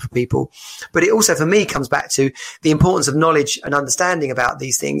helpful for people. But it also, for me, comes back to the importance of knowledge and understanding about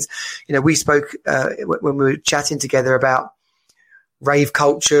these things. We spoke when we were chatting together about rave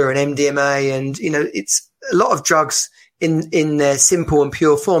culture and MDMA, and it's a lot of drugs in their simple and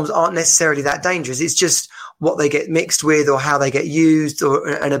pure forms aren't necessarily that dangerous. It's just what they get mixed with or how they get used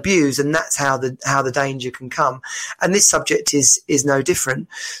and abused, and that's how the danger can come. And this subject is no different.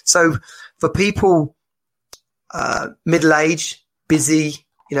 So for people middle-aged, busy,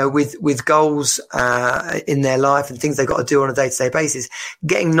 with goals in their life and things they've got to do on a day-to-day basis,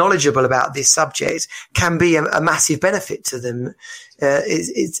 getting knowledgeable about this subject can be a massive benefit to them.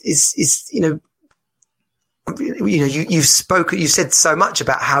 You've said so much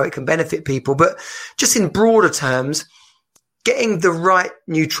about how it can benefit people, but just in broader terms, getting the right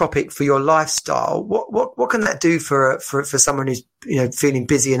nootropic for your lifestyle, what can that do for someone who's feeling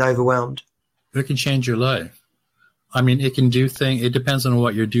busy and overwhelmed? It can change your life. I mean, it can do things. It depends on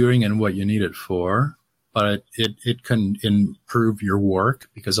what you're doing and what you need it for, but it can improve your work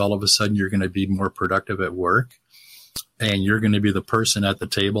because all of a sudden you're going to be more productive at work. And you're going to be the person at the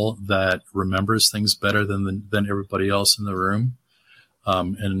table that remembers things better than everybody else in the room,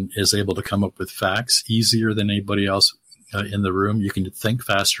 and is able to come up with facts easier than anybody else in the room. You can think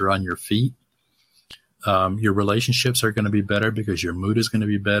faster on your feet. Your relationships are going to be better because your mood is going to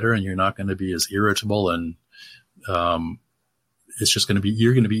be better, and you're not going to be as irritable, and it's just going to be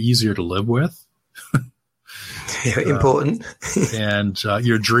you're going to be easier to live with. Important. And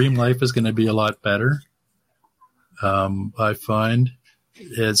your dream life is going to be a lot better. I find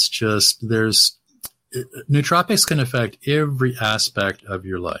it's just nootropics can affect every aspect of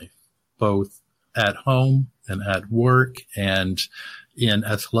your life, both at home and at work and in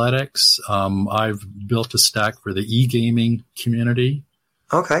athletics. I've built a stack for the e-gaming community.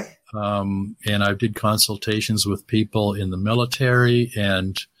 Okay. And I did consultations with people in the military,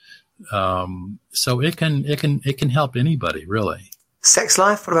 and so it can help anybody really. Sex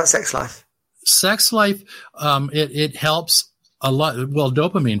life? What about sex life? Sex life, it helps a lot. Well,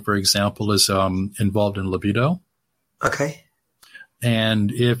 dopamine, for example, is involved in libido. Okay.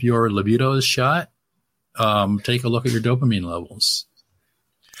 And if your libido is shot, take a look at your dopamine levels.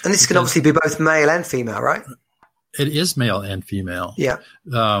 And this can obviously be both male and female, right? It is male and female. Yeah.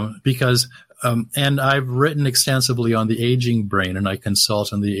 Because and I've written extensively on the aging brain, and I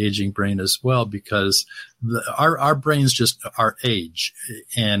consult on the aging brain as well, because our brains just are age,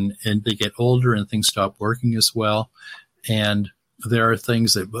 and they get older and things stop working as well. And there are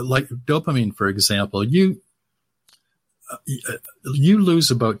things that, like dopamine, for example, you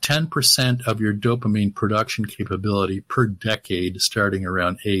lose about 10% of your dopamine production capability per decade, starting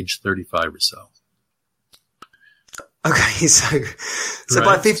around age 35 or so. Okay, so right,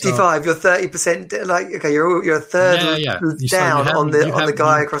 by 55, you're 30%. Like, okay, you're a third down on the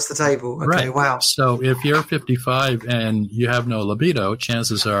guy across the table. Okay, right. Wow. So if you're 55 and you have no libido,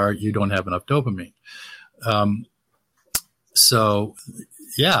 chances are you don't have enough dopamine. So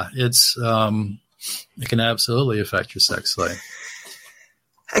yeah, it can absolutely affect your sex life.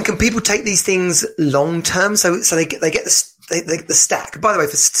 And can people take these things long term? So they get the stack. By the way,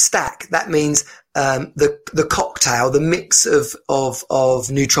 for stack, that means the cocktail, the mix of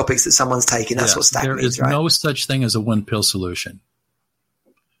nootropics that someone's taking. That's what stack means, right? There is no such thing as a one pill solution.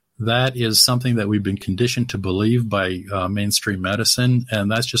 That is something that we've been conditioned to believe by mainstream medicine, and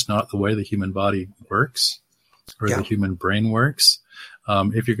that's just not the way the human body works or the human brain works.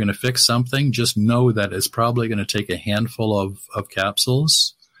 If you're going to fix something, just know that it's probably going to take a handful of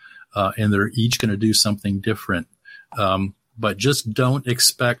capsules. and they're each going to do something different. But just don't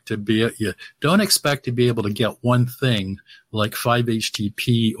expect to be able to get one thing like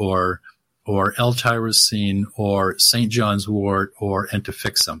 5-HTP or L-tyrosine or St. John's wort and to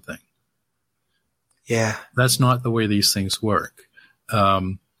fix something. Yeah. That's not the way these things work.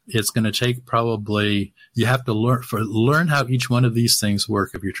 It's going to take you have to learn how each one of these things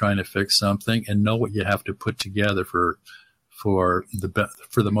work if you're trying to fix something, and know what you have to put together for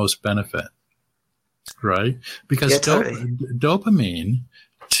the most benefit. Right? Because dopamine,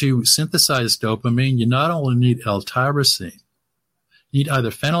 to synthesize dopamine, you not only need L-tyrosine, you need either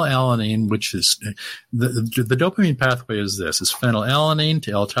phenylalanine, which is the dopamine pathway is phenylalanine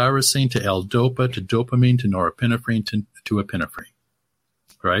to L-tyrosine to L-dopa to dopamine to norepinephrine to epinephrine.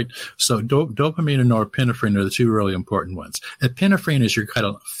 Right? So dopamine and norepinephrine are the two really important ones. Epinephrine is your kind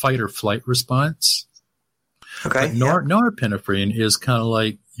of fight or flight response. Okay. Norepinephrine is kind of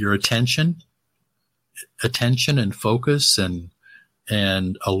like your attention and focus and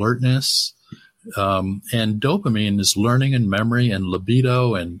alertness. And dopamine is learning and memory and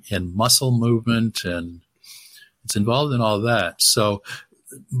libido and muscle movement, and it's involved in all that. So,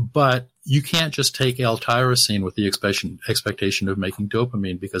 but you can't just take L-tyrosine with the expectation of making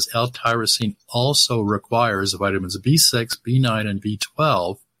dopamine, because L-tyrosine also requires vitamins B6, B9, and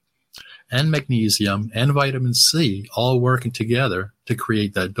B12, and magnesium and vitamin C all working together to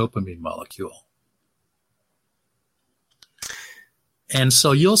create that dopamine molecule. And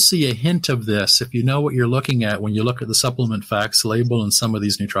so you'll see a hint of this if you know what you're looking at when you look at the supplement facts label in some of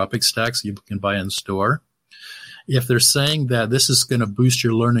these nootropic stacks you can buy in store. If they're saying that this is going to boost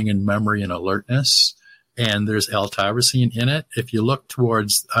your learning and memory and alertness, and there's L-tyrosine in it, if you look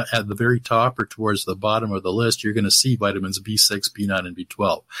towards at the very top or towards the bottom of the list, you're going to see vitamins B6, B9, and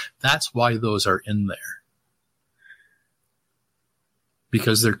B12. That's why those are in there,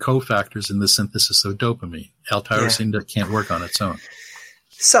 because they're cofactors in the synthesis of dopamine. L-tyrosine that can't work on its own.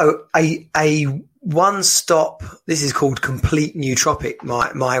 So a one-stop, this is called Complete Nootropic,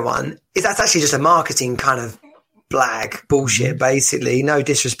 my one, that's actually just a marketing kind of bullshit, basically. No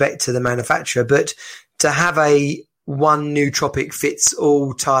disrespect to the manufacturer, but to have a one nootropic fits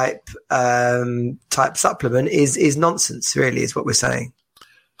all type supplement is nonsense, really, is what we're saying.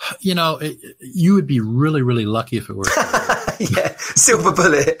 You know, you would be really, really lucky if it were. Yeah, silver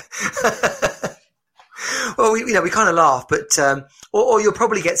bullet. Well, we kind of laugh, but or you'll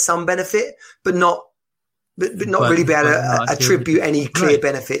probably get some benefit, but not really be able to attribute any clear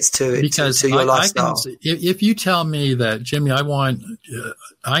benefits to it, to your lifestyle. If you tell me that, Jimmy,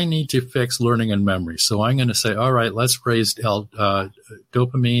 I need to fix learning and memory, so I'm going to say, all right, let's raise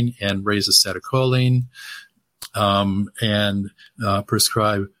dopamine and raise acetylcholine, and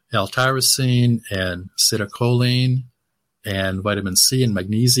prescribe L-tyrosine and acetylcholine and vitamin C and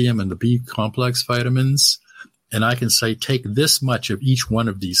magnesium and the B complex vitamins. And I can say, take this much of each one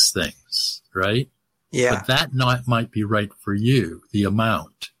of these things, right? Yeah. But that might be right for you, the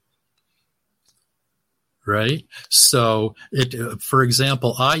amount. Right? So for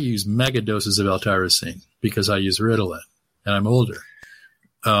example, I use mega doses of L-tyrosine because I use Ritalin and I'm older.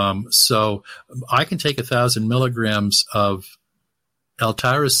 So I can take 1,000 milligrams of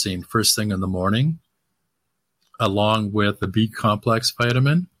L-tyrosine first thing in the morning, along with the B complex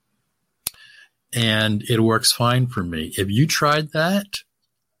vitamin, and it works fine for me. If you tried that,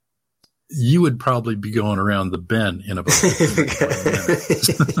 you would probably be going around the bend in about 15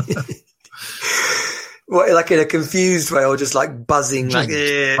 minutes. What, like in a confused way, or just like buzzing,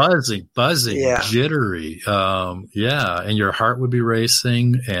 buzzing, yeah. Jittery, and your heart would be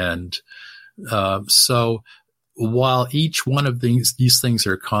racing, and so while each one of these things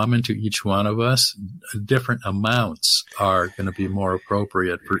are common to each one of us, different amounts are going to be more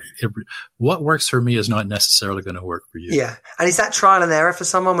appropriate for what works for me is not necessarily going to work for you. Yeah. And is that trial and error for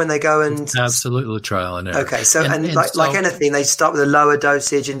someone when they go and... It's absolutely trial and error. Okay. So, like anything, they start with a lower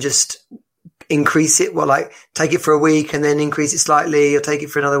dosage and just increase it. Well, like take it for a week and then increase it slightly, or take it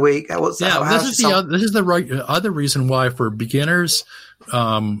for another week. This is the other reason why for beginners,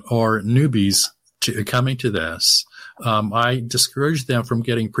 or newbies, coming to this, I discourage them from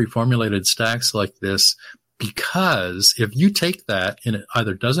getting pre-formulated stacks like this, because if you take that and it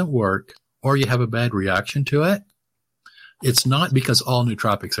either doesn't work or you have a bad reaction to it, it's not because all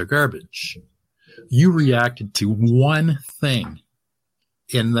nootropics are garbage. You reacted to one thing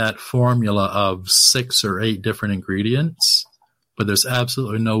in that formula of 6 or 8 different ingredients, but there's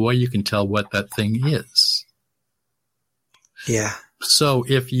absolutely no way you can tell what that thing is. Yeah. So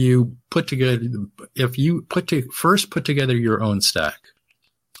if you first put together your own stack,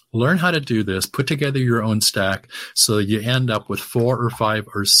 Learn how to do this. Put together your own stack so you end up with 4 or 5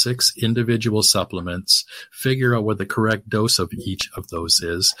 or 6 individual supplements. Figure out what the correct dose of each of those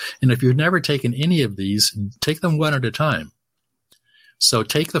is. And if you've never taken any of these, take them one at a time. So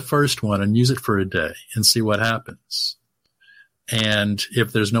take the first one and use it for a day and see what happens. And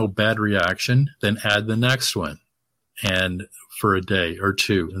if there's no bad reaction, then add the next one and for a day or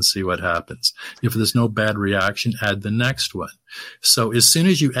 2 and see what happens. If there's no bad reaction, add the next one. So as soon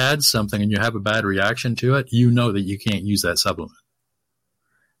as you add something and you have a bad reaction to it, you know that you can't use that supplement.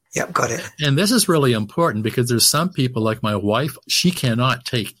 Yep, got it. And this is really important because there's some people like my wife, she cannot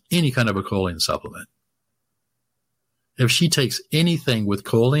take any kind of a choline supplement. If she takes anything with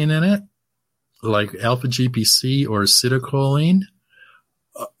choline in it, like alpha GPC or acetylcholine,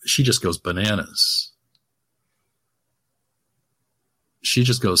 she just goes bananas. She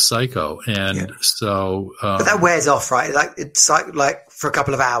just goes psycho. And so, but that wears off, right? Like it's like for a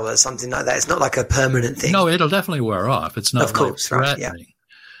couple of hours, something like that. It's not like a permanent thing. No, it'll definitely wear off. It's not, of course, threatening. Right?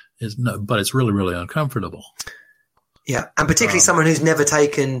 Yeah. It's not, but it's really, really uncomfortable. Yeah. And particularly someone who's never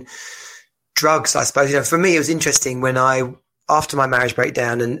taken drugs, I suppose. You know, for me, it was interesting when after my marriage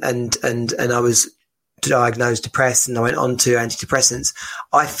breakdown and I was diagnosed depressed and I went on to antidepressants,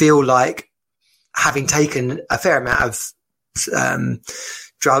 I feel like having taken a fair amount of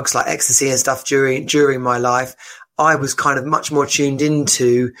drugs like ecstasy and stuff during my life, I was kind of much more tuned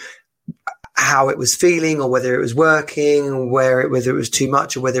into how it was feeling or whether it was working or whether it was too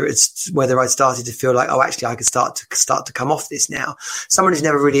much or whether I started to feel like, oh, actually I could start to come off this now. Someone who's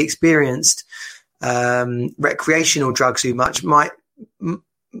never really experienced recreational drugs too much might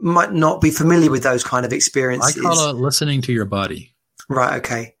not be familiar with those kind of experiences. I call it listening to your body. Right.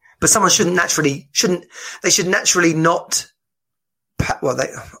 Okay. But someone should naturally not. Well,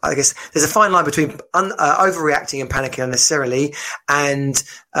 I guess there's a fine line between overreacting and panicking unnecessarily, and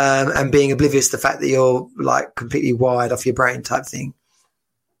being oblivious to the fact that you're like completely wired off your brain type thing.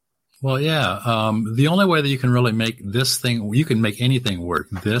 Well, yeah. The only way that you can really make this thing, you can make anything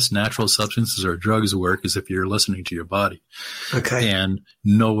work. This natural substances or drugs work is if you're listening to your body, okay, and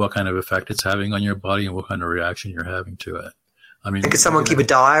know what kind of effect it's having on your body and what kind of reaction you're having to it. I mean, could someone keep a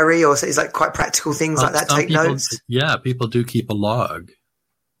diary, or is that quite practical things like that? Take notes. Yeah, people do keep a log,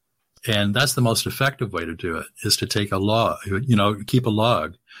 and that's the most effective way to do it. Is to take a log, keep a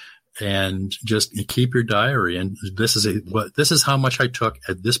log, and just keep your diary. And this is how much I took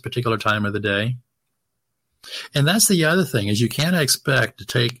at this particular time of the day. And that's the other thing is you can't expect to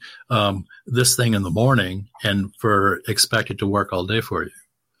take this thing in the morning and expect it to work all day for you.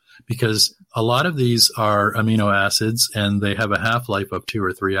 Because a lot of these are amino acids and they have a half-life of 2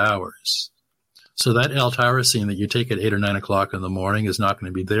 or 3 hours. So that L-tyrosine that you take at 8 or 9 o'clock in the morning is not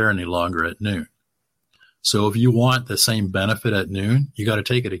going to be there any longer at noon. So if you want the same benefit at noon, you got to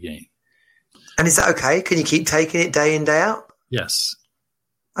take it again. And is that okay? Can you keep taking it day in, day out? Yes.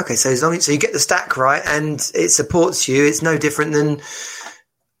 Okay, so so you get the stack right and it supports you. It's no different than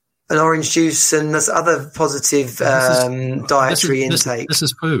an orange juice and there's other positive dietary intake. This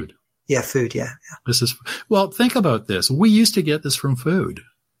is food. Yeah, food, yeah. Well, think about this. We used to get this from food.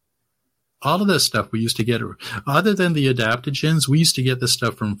 All of this stuff we used to get, other than the adaptogens, we used to get this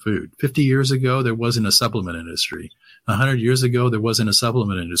stuff from food. 50 years ago, there wasn't a supplement industry. 100 years ago, there wasn't a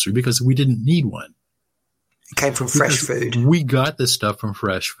supplement industry because we didn't need one. It came from fresh food. We got this stuff from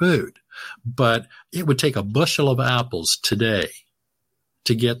fresh food. But it would take a bushel of apples today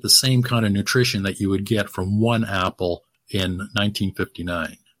to get the same kind of nutrition that you would get from one apple in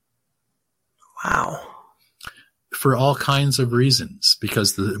 1959. Wow. For all kinds of reasons,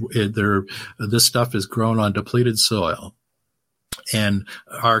 because this stuff is grown on depleted soil, and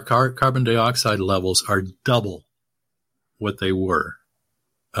our carbon dioxide levels are double what they were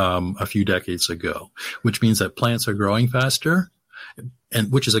a few decades ago, which means that plants are growing faster,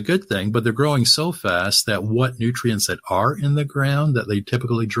 and which is a good thing, but they're growing so fast that what nutrients that are in the ground that they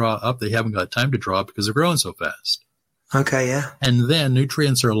typically draw up, they haven't got time to draw up because they're growing so fast. Okay, yeah. And then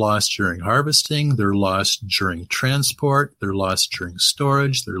nutrients are lost during harvesting, they're lost during transport, they're lost during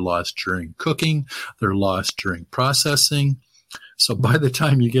storage, they're lost during cooking, they're lost during processing. So by the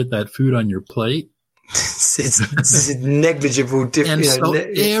time you get that food on your plate, it's negligible difference. And so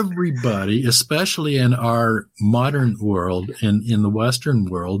everybody, especially in our modern world, in the Western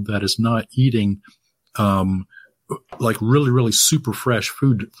world, that is not eating like really, really super fresh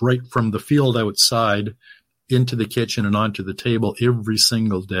food right from the field outside into the kitchen and onto the table every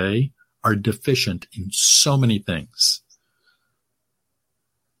single day, are deficient in so many things.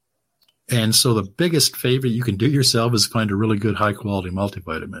 And so the biggest favor you can do yourself is find a really good high quality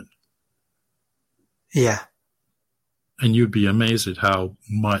multivitamin. Yeah. And you'd be amazed at how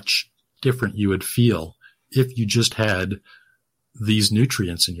much different you would feel if you just had these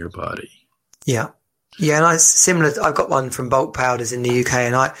nutrients in your body. Yeah. Yeah. And I've got one from Bulk Powders in the UK,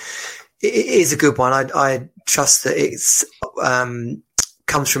 and it is a good one. I trust that it's,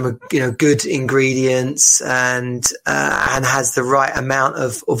 comes from good ingredients and has the right amount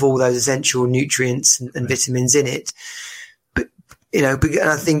of all those essential nutrients and vitamins in it. But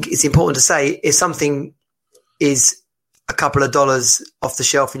I think it's important to say, if something is a couple of dollars off the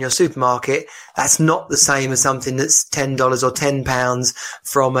shelf in your supermarket, that's not the same as something that's $10 or £10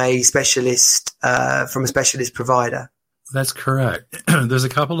 from a specialist provider. That's correct. There's a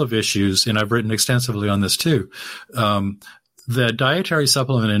couple of issues, and I've written extensively on this too. The dietary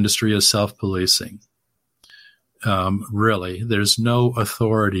supplement industry is self-policing. Really, there's no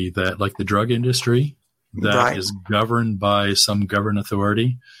authority that, like the drug industry, that is governed by some government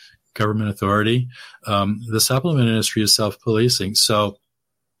authority. The supplement industry is self-policing. So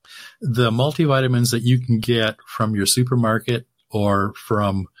the multivitamins that you can get from your supermarket or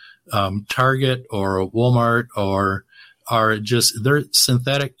from Target or Walmart they're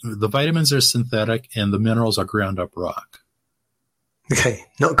synthetic. The vitamins are synthetic and the minerals are ground up rock. Okay,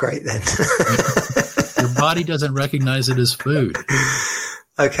 not great then. Your body doesn't recognize it as food.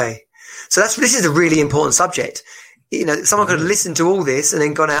 Okay. So this is a really important subject. Someone could have listened to all this and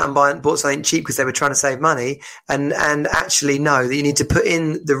then gone out and bought something cheap because they were trying to save money, and actually know that you need to put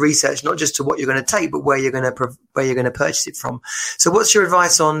in the research, not just to what you're going to take, but where you're going to purchase it from. So what's your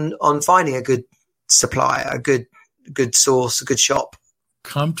advice on finding a good supplier, a good source, a good shop?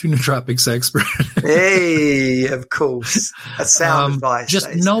 Come to Nootropics Expert. Hey, of course. That's sound advice.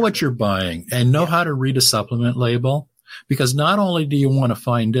 Just know what you're buying and know how to read a supplement label. Because not only do you want to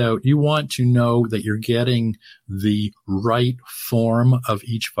find out, you want to know that you're getting the right form of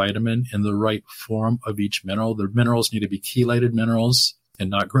each vitamin and the right form of each mineral. The minerals need to be chelated minerals and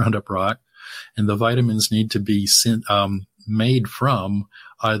not ground up rock. And the vitamins need to be made from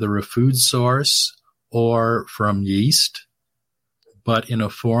either a food source or from yeast, but in a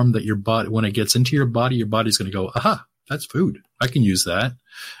form that your body, when it gets into your body's going to go, aha, that's food. I can use that.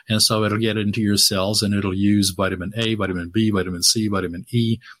 And so it'll get into your cells and it'll use vitamin A, vitamin B, vitamin C, vitamin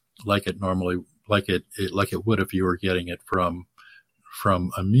E, like it would if you were getting it from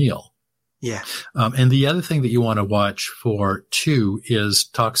a meal. Yeah. And the other thing that you want to watch for too is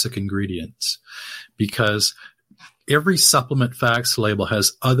toxic ingredients, because every supplement facts label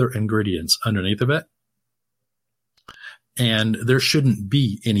has other ingredients underneath of it. And there shouldn't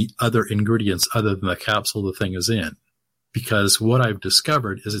be any other ingredients other than the capsule the thing is in, because what I've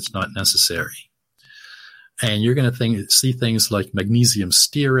discovered is it's not necessary. And you're going to see things like magnesium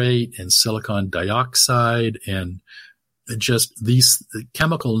stearate and silicon dioxide and just these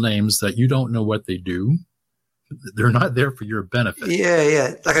chemical names that you don't know what they do. They're not there for your benefit. Yeah,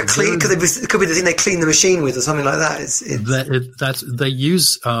 yeah. Like it could be the thing they clean the machine with or something like that.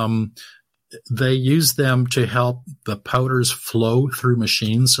 They use them to help the powders flow through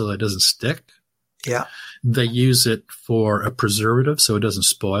machines so that it doesn't stick. Yeah. They use it for a preservative so it doesn't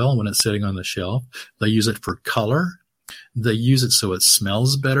spoil when it's sitting on the shelf. They use it for color. They use it so it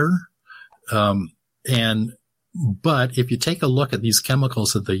smells better. But if you take a look at these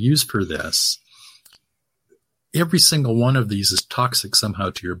chemicals that they use for this, every single one of these is toxic somehow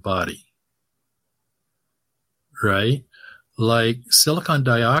to your body. Right? Like silicon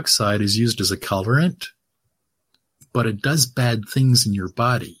dioxide is used as a colorant, but it does bad things in your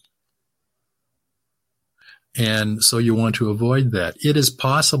body. And so you want to avoid that. It is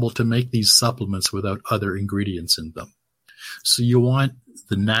possible to make these supplements without other ingredients in them. So you want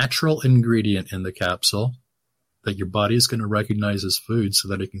the natural ingredient in the capsule that your body is going to recognize as food so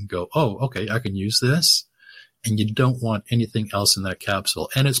that it can go, oh, okay, I can use this. And you don't want anything else in that capsule.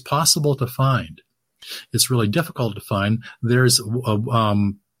 And it's possible to find. It's really difficult to find. There's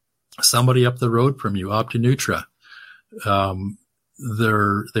somebody up the road from you, OptiNutra.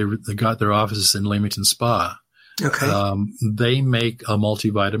 They got their offices in Leamington Spa. Okay. They make a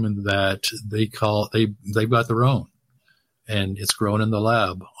multivitamin that they've got their own, and it's grown in the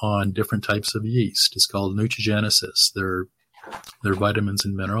lab on different types of yeast. It's called Nutrigenesis. They're vitamins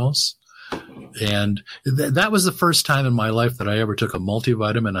and minerals. And that was the first time in my life that I ever took a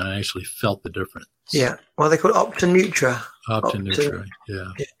multivitamin and I actually felt the difference. Yeah. Well, they call it OptiNutra. OptiNutra,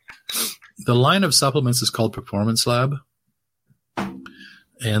 yeah. The line of supplements is called Performance Lab.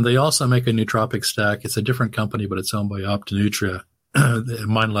 And they also make a nootropic stack. It's a different company, but it's owned by OptiNutra,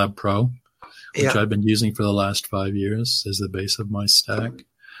 MindLab Pro, which I've been using for the last 5 years as the base of my stack.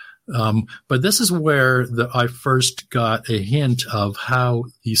 But this is where I first got a hint of how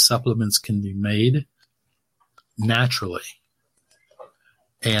these supplements can be made naturally.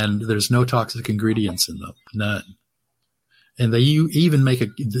 And there's no toxic ingredients in them, none. And they even make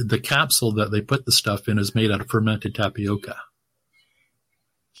the capsule that they put the stuff in is made out of fermented tapioca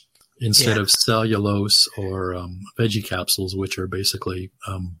instead of cellulose or veggie capsules, which are basically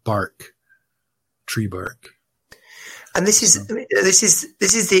bark, tree bark. And this is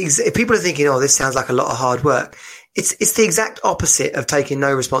the people are thinking, oh, this sounds like a lot of hard work. It's the exact opposite of taking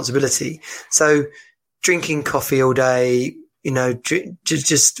no responsibility. So drinking coffee all day,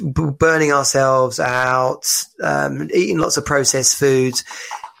 just burning ourselves out, eating lots of processed foods.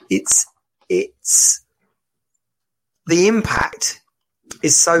 It's the impact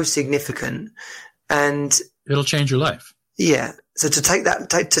is so significant, and it'll change your life. Yeah. So to take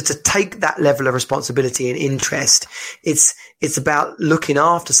that level of responsibility and interest, it's about looking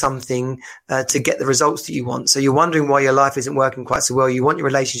after something to get the results that you want. So you're wondering why your life isn't working quite so well. You want your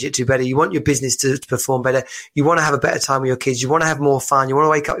relationship to be better. You want your business to perform better. You want to have a better time with your kids. You want to have more fun. You want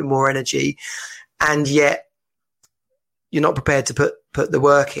to wake up with more energy, and yet you're not prepared to put the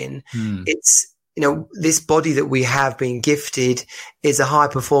work in. It's, this body that we have been gifted is a high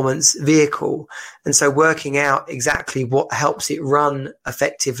performance vehicle. And so working out exactly what helps it run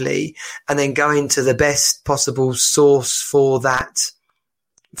effectively and then going to the best possible source for that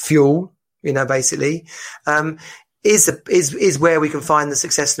fuel, basically, is where we can find the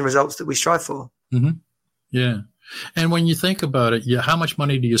success and the results that we strive for. Mm-hmm. Yeah. And when you think about it, how much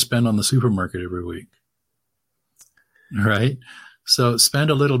money do you spend on the supermarket every week? Right? So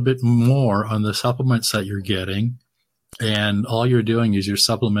spend a little bit more on the supplements that you're getting, and all you're doing is you're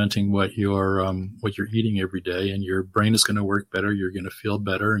supplementing what you're eating every day, and your brain is going to work better, you're going to feel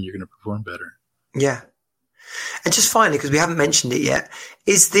better, and you're going to perform better. Yeah. And just finally, because we haven't mentioned it yet,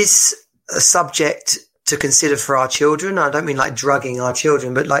 is this a subject to consider for our children? I don't mean like drugging our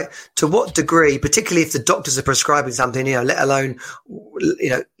children, but like to what degree, particularly if the doctors are prescribing something, let alone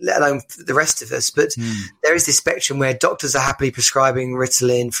the rest of us. But there is this spectrum where doctors are happily prescribing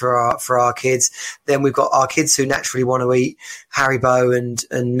Ritalin for our kids. Then we've got our kids who naturally want to eat Haribo and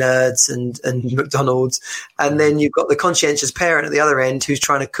Nerds and McDonald's. And then you've got the conscientious parent at the other end who's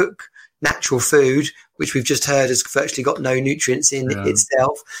trying to cook natural food, which we've just heard has virtually got no nutrients in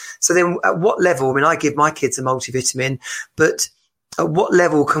itself. So then at what level, I give my kids a multivitamin, but at what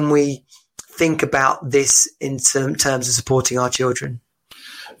level can we think about this in terms of supporting our children?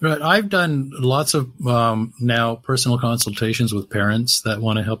 Right. I've done lots of now personal consultations with parents that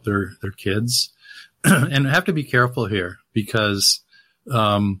want to help their kids. And I have to be careful here because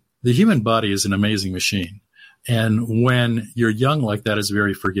the human body is an amazing machine. And when you're young like that, it's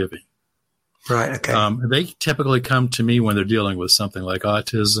very forgiving. Right. Okay. They typically come to me when they're dealing with something like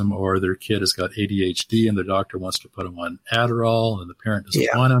autism, or their kid has got ADHD and the doctor wants to put them on Adderall and the parent doesn't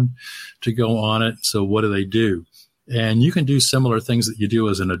want them to go on it. So what do? And you can do similar things that you do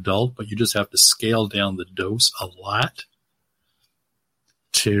as an adult, but you just have to scale down the dose a lot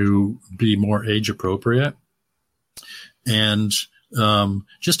to be more age appropriate. And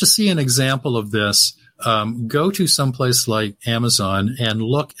just to see an example of this, go to someplace like Amazon and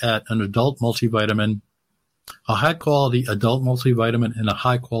look at an adult multivitamin, a high-quality adult multivitamin, and a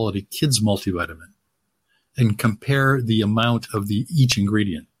high-quality kids multivitamin, and compare the amount of each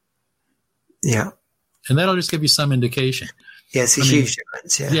ingredient. Yeah. And that'll just give you some indication. Yeah, it's a huge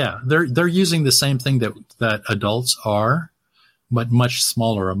difference, yeah. Yeah, they're using the same thing that adults are, but much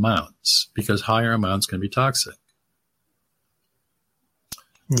smaller amounts, because higher amounts can be toxic.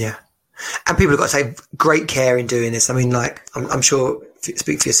 Yeah. And people have got to take great care in doing this. I'm sure,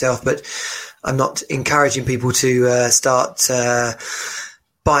 speak for yourself, but I'm not encouraging people to start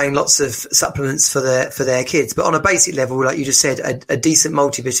buying lots of supplements for their kids. But on a basic level, like you just said, a decent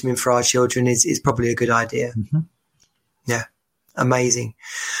multivitamin for our children is probably a good idea. Mm-hmm. Yeah, amazing.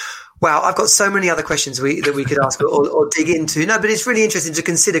 Wow, I've got so many other questions that we could ask or dig into. No, but it's really interesting to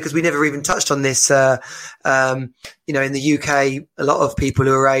consider because we never even touched on this. In the UK, a lot of people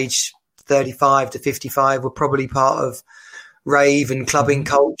who are aged 35 to 55 were probably part of rave and clubbing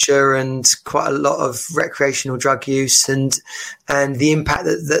culture and quite a lot of recreational drug use and the impact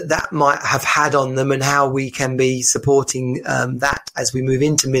that might have had on them, and how we can be supporting that as we move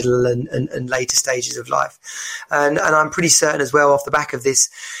into middle and later stages of life. And I'm pretty certain as well, off the back of this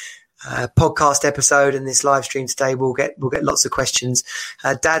podcast episode and this live stream today, we'll get lots of questions.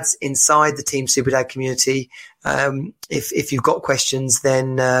 Dads inside the Team Superdad community, if you've got questions,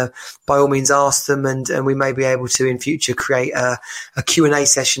 then by all means ask them, and we may be able to in future create a Q&A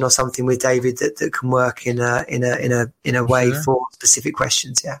session or something with David that can work in a way for specific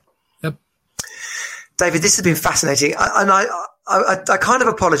questions. Yeah. Yep. David, this has been fascinating, and I kind of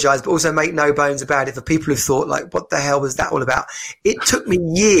apologize, but also make no bones about it for people who thought, like, what the hell was that all about? It took me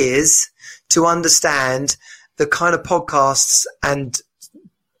years to understand the kind of podcasts and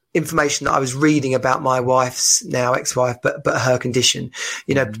information that I was reading about my wife's, now ex-wife, but her condition,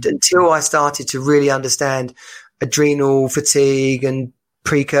 until I started to really understand adrenal fatigue and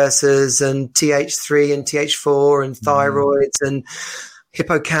precursors and TH3 and TH4 and thyroids and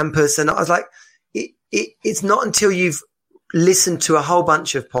hippocampus. And I was like, it's not until you've listened to a whole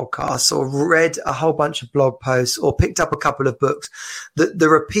bunch of podcasts or read a whole bunch of blog posts or picked up a couple of books that the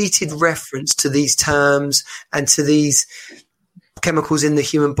repeated reference to these terms and to these chemicals in the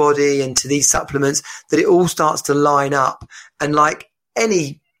human body and to these supplements, that it all starts to line up. And like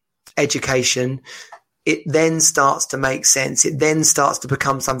any education, it then starts to make sense. It then starts to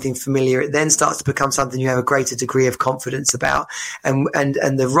become something familiar. It then starts to become something you have a greater degree of confidence about. And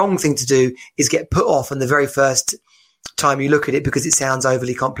the wrong thing to do is get put off on the very first time you look at it because it sounds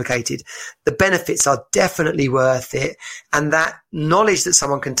overly complicated. The benefits are definitely worth it. And that knowledge that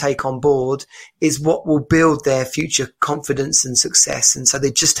someone can take on board is what will build their future confidence and success. And so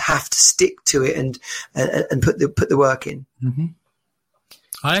they just have to stick to it and put the work in. Mm-hmm.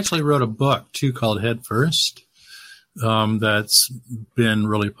 I actually wrote a book too called Head First. That's been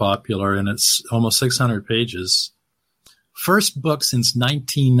really popular, and it's almost 600 pages. First book since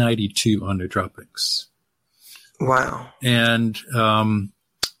 1992 on nootropics. Wow. And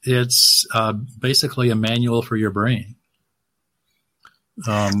it's basically a manual for your brain.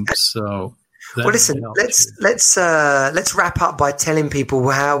 So well, listen, let's wrap up by telling people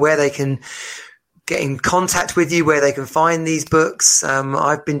where they can get in contact with you, where they can find these books.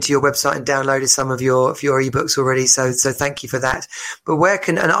 I've been to your website and downloaded some of your ebooks already, so thank you for that. But where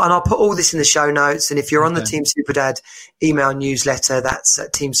can and I'll put all this in the show notes. And if you're on the Team Superdad email newsletter, that's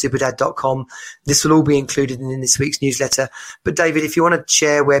at teamsuperdad.com. This will all be included in this week's newsletter. But David, if you want to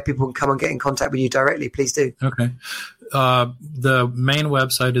share where people can come and get in contact with you directly, please do. Okay. The main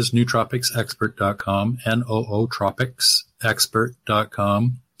website is nootropicsexpert.com,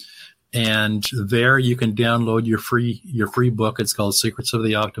 nootropicsexpert.com. And there you can download your free book. It's called Secrets of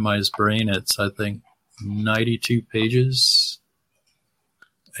the Optimized Brain. It's, I think, 92 pages.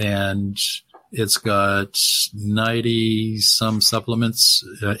 And it's got 90-some supplements,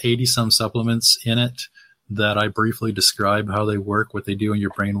 80-some supplements in it that I briefly describe how they work, what they do in your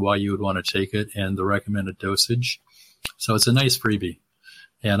brain, why you would want to take it, and the recommended dosage. So it's a nice freebie.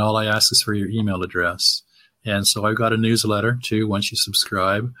 And all I ask is for your email address. And so I've got a newsletter, too, once you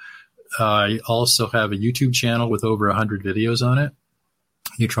subscribe. I also have a YouTube channel with over 100 videos on it,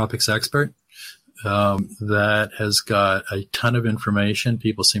 Nootropics Expert, that has got a ton of information.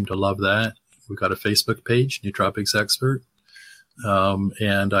 People seem to love that. We've got a Facebook page, Nootropics Expert,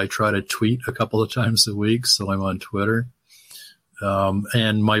 and I try to tweet a couple of times a week, so I'm on Twitter.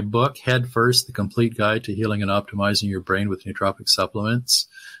 And my book, Head First, The Complete Guide to Healing and Optimizing Your Brain with Nootropic Supplements,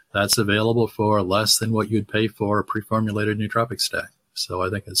 that's available for less than what you'd pay for a pre-formulated nootropic stack. So I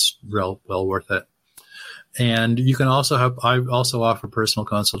think it's well worth it. And you can also I also offer personal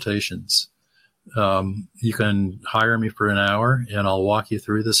consultations. You can hire me for an hour and I'll walk you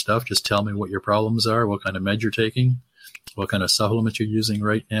through this stuff. Just tell me what your problems are, what kind of med you're taking, what kind of supplement you're using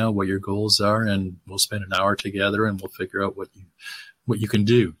right now, what your goals are, and we'll spend an hour together and we'll figure out what you can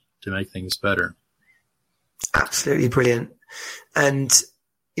do to make things better. Absolutely brilliant. And,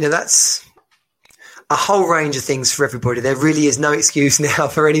 that's a whole range of things for everybody. There really is no excuse now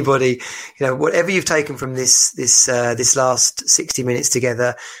for anybody. Whatever you've taken from this last 60 minutes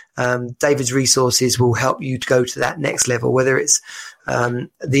together, David's resources will help you to go to that next level, whether it's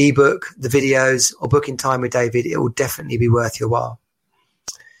the ebook, the videos, or booking time with David. It will definitely be worth your while.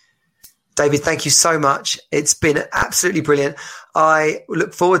 David, thank you so much. It's been absolutely brilliant. I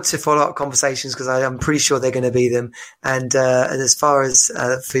look forward to follow-up conversations because I'm pretty sure they're going to be them. And as far as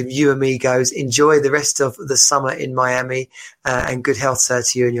for you and me goes, enjoy the rest of the summer in Miami and good health, sir,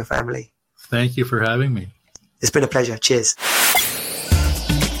 to you and your family. Thank you for having me. It's been a pleasure. Cheers.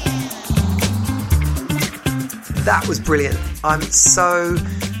 That was brilliant.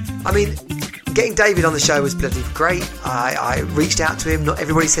 Getting David on the show was bloody great. I reached out to him. Not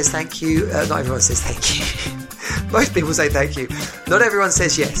everybody says thank you. Not everyone says thank you. Most people say thank you. Not everyone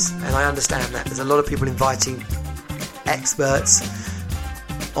says yes, and I understand that. There's a lot of people inviting experts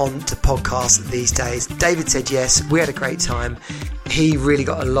onto podcasts these days. David said yes. We had a great time. He really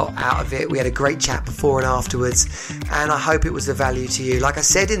got a lot out of it. We had a great chat before and afterwards, and I hope it was of value to you. Like I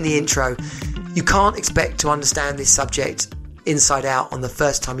said in the intro, you can't expect to understand this subject inside out on the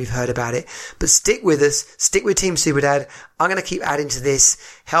first time you've heard about it, but stick with us, stick with Team Superdad. I'm going to keep adding to this,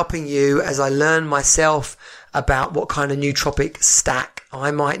 helping you as I learn myself about what kind of nootropic stack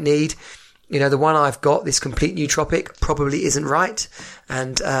I might need. The one I've got, this complete nootropic, probably isn't right.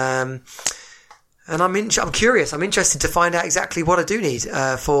 And I'm curious. I'm interested to find out exactly what I do need,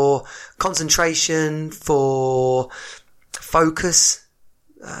 for concentration, for focus,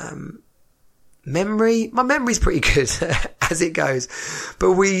 memory. My memory's pretty good as it goes,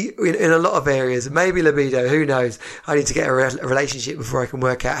 but in a lot of areas, maybe libido, who knows? I need to get a relationship before I can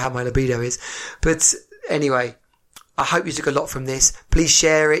work out how my libido is. But anyway, I hope you took a lot from this. Please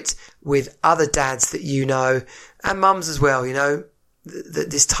share it with other dads that you know, and mums as well.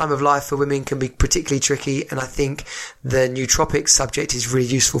 This time of life for women can be particularly tricky, and I think the nootropic subject is really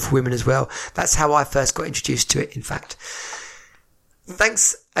useful for women as well. That's how I first got introduced to it, in fact.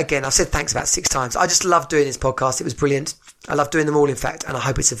 Thanks again. I've said thanks about 6 times. I just love doing this podcast. It was brilliant. I love doing them all, in fact, and I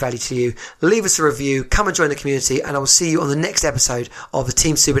hope it's of value to you. Leave us a review, come and join the community, and I will see you on the next episode of the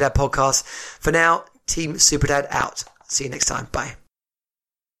Team Superdad podcast. For now, Team Superdad out. See you next time. Bye.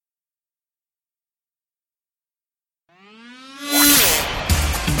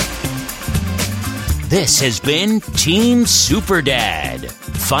 This has been Team Superdad.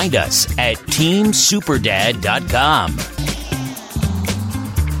 Find us at teamsuperdad.com.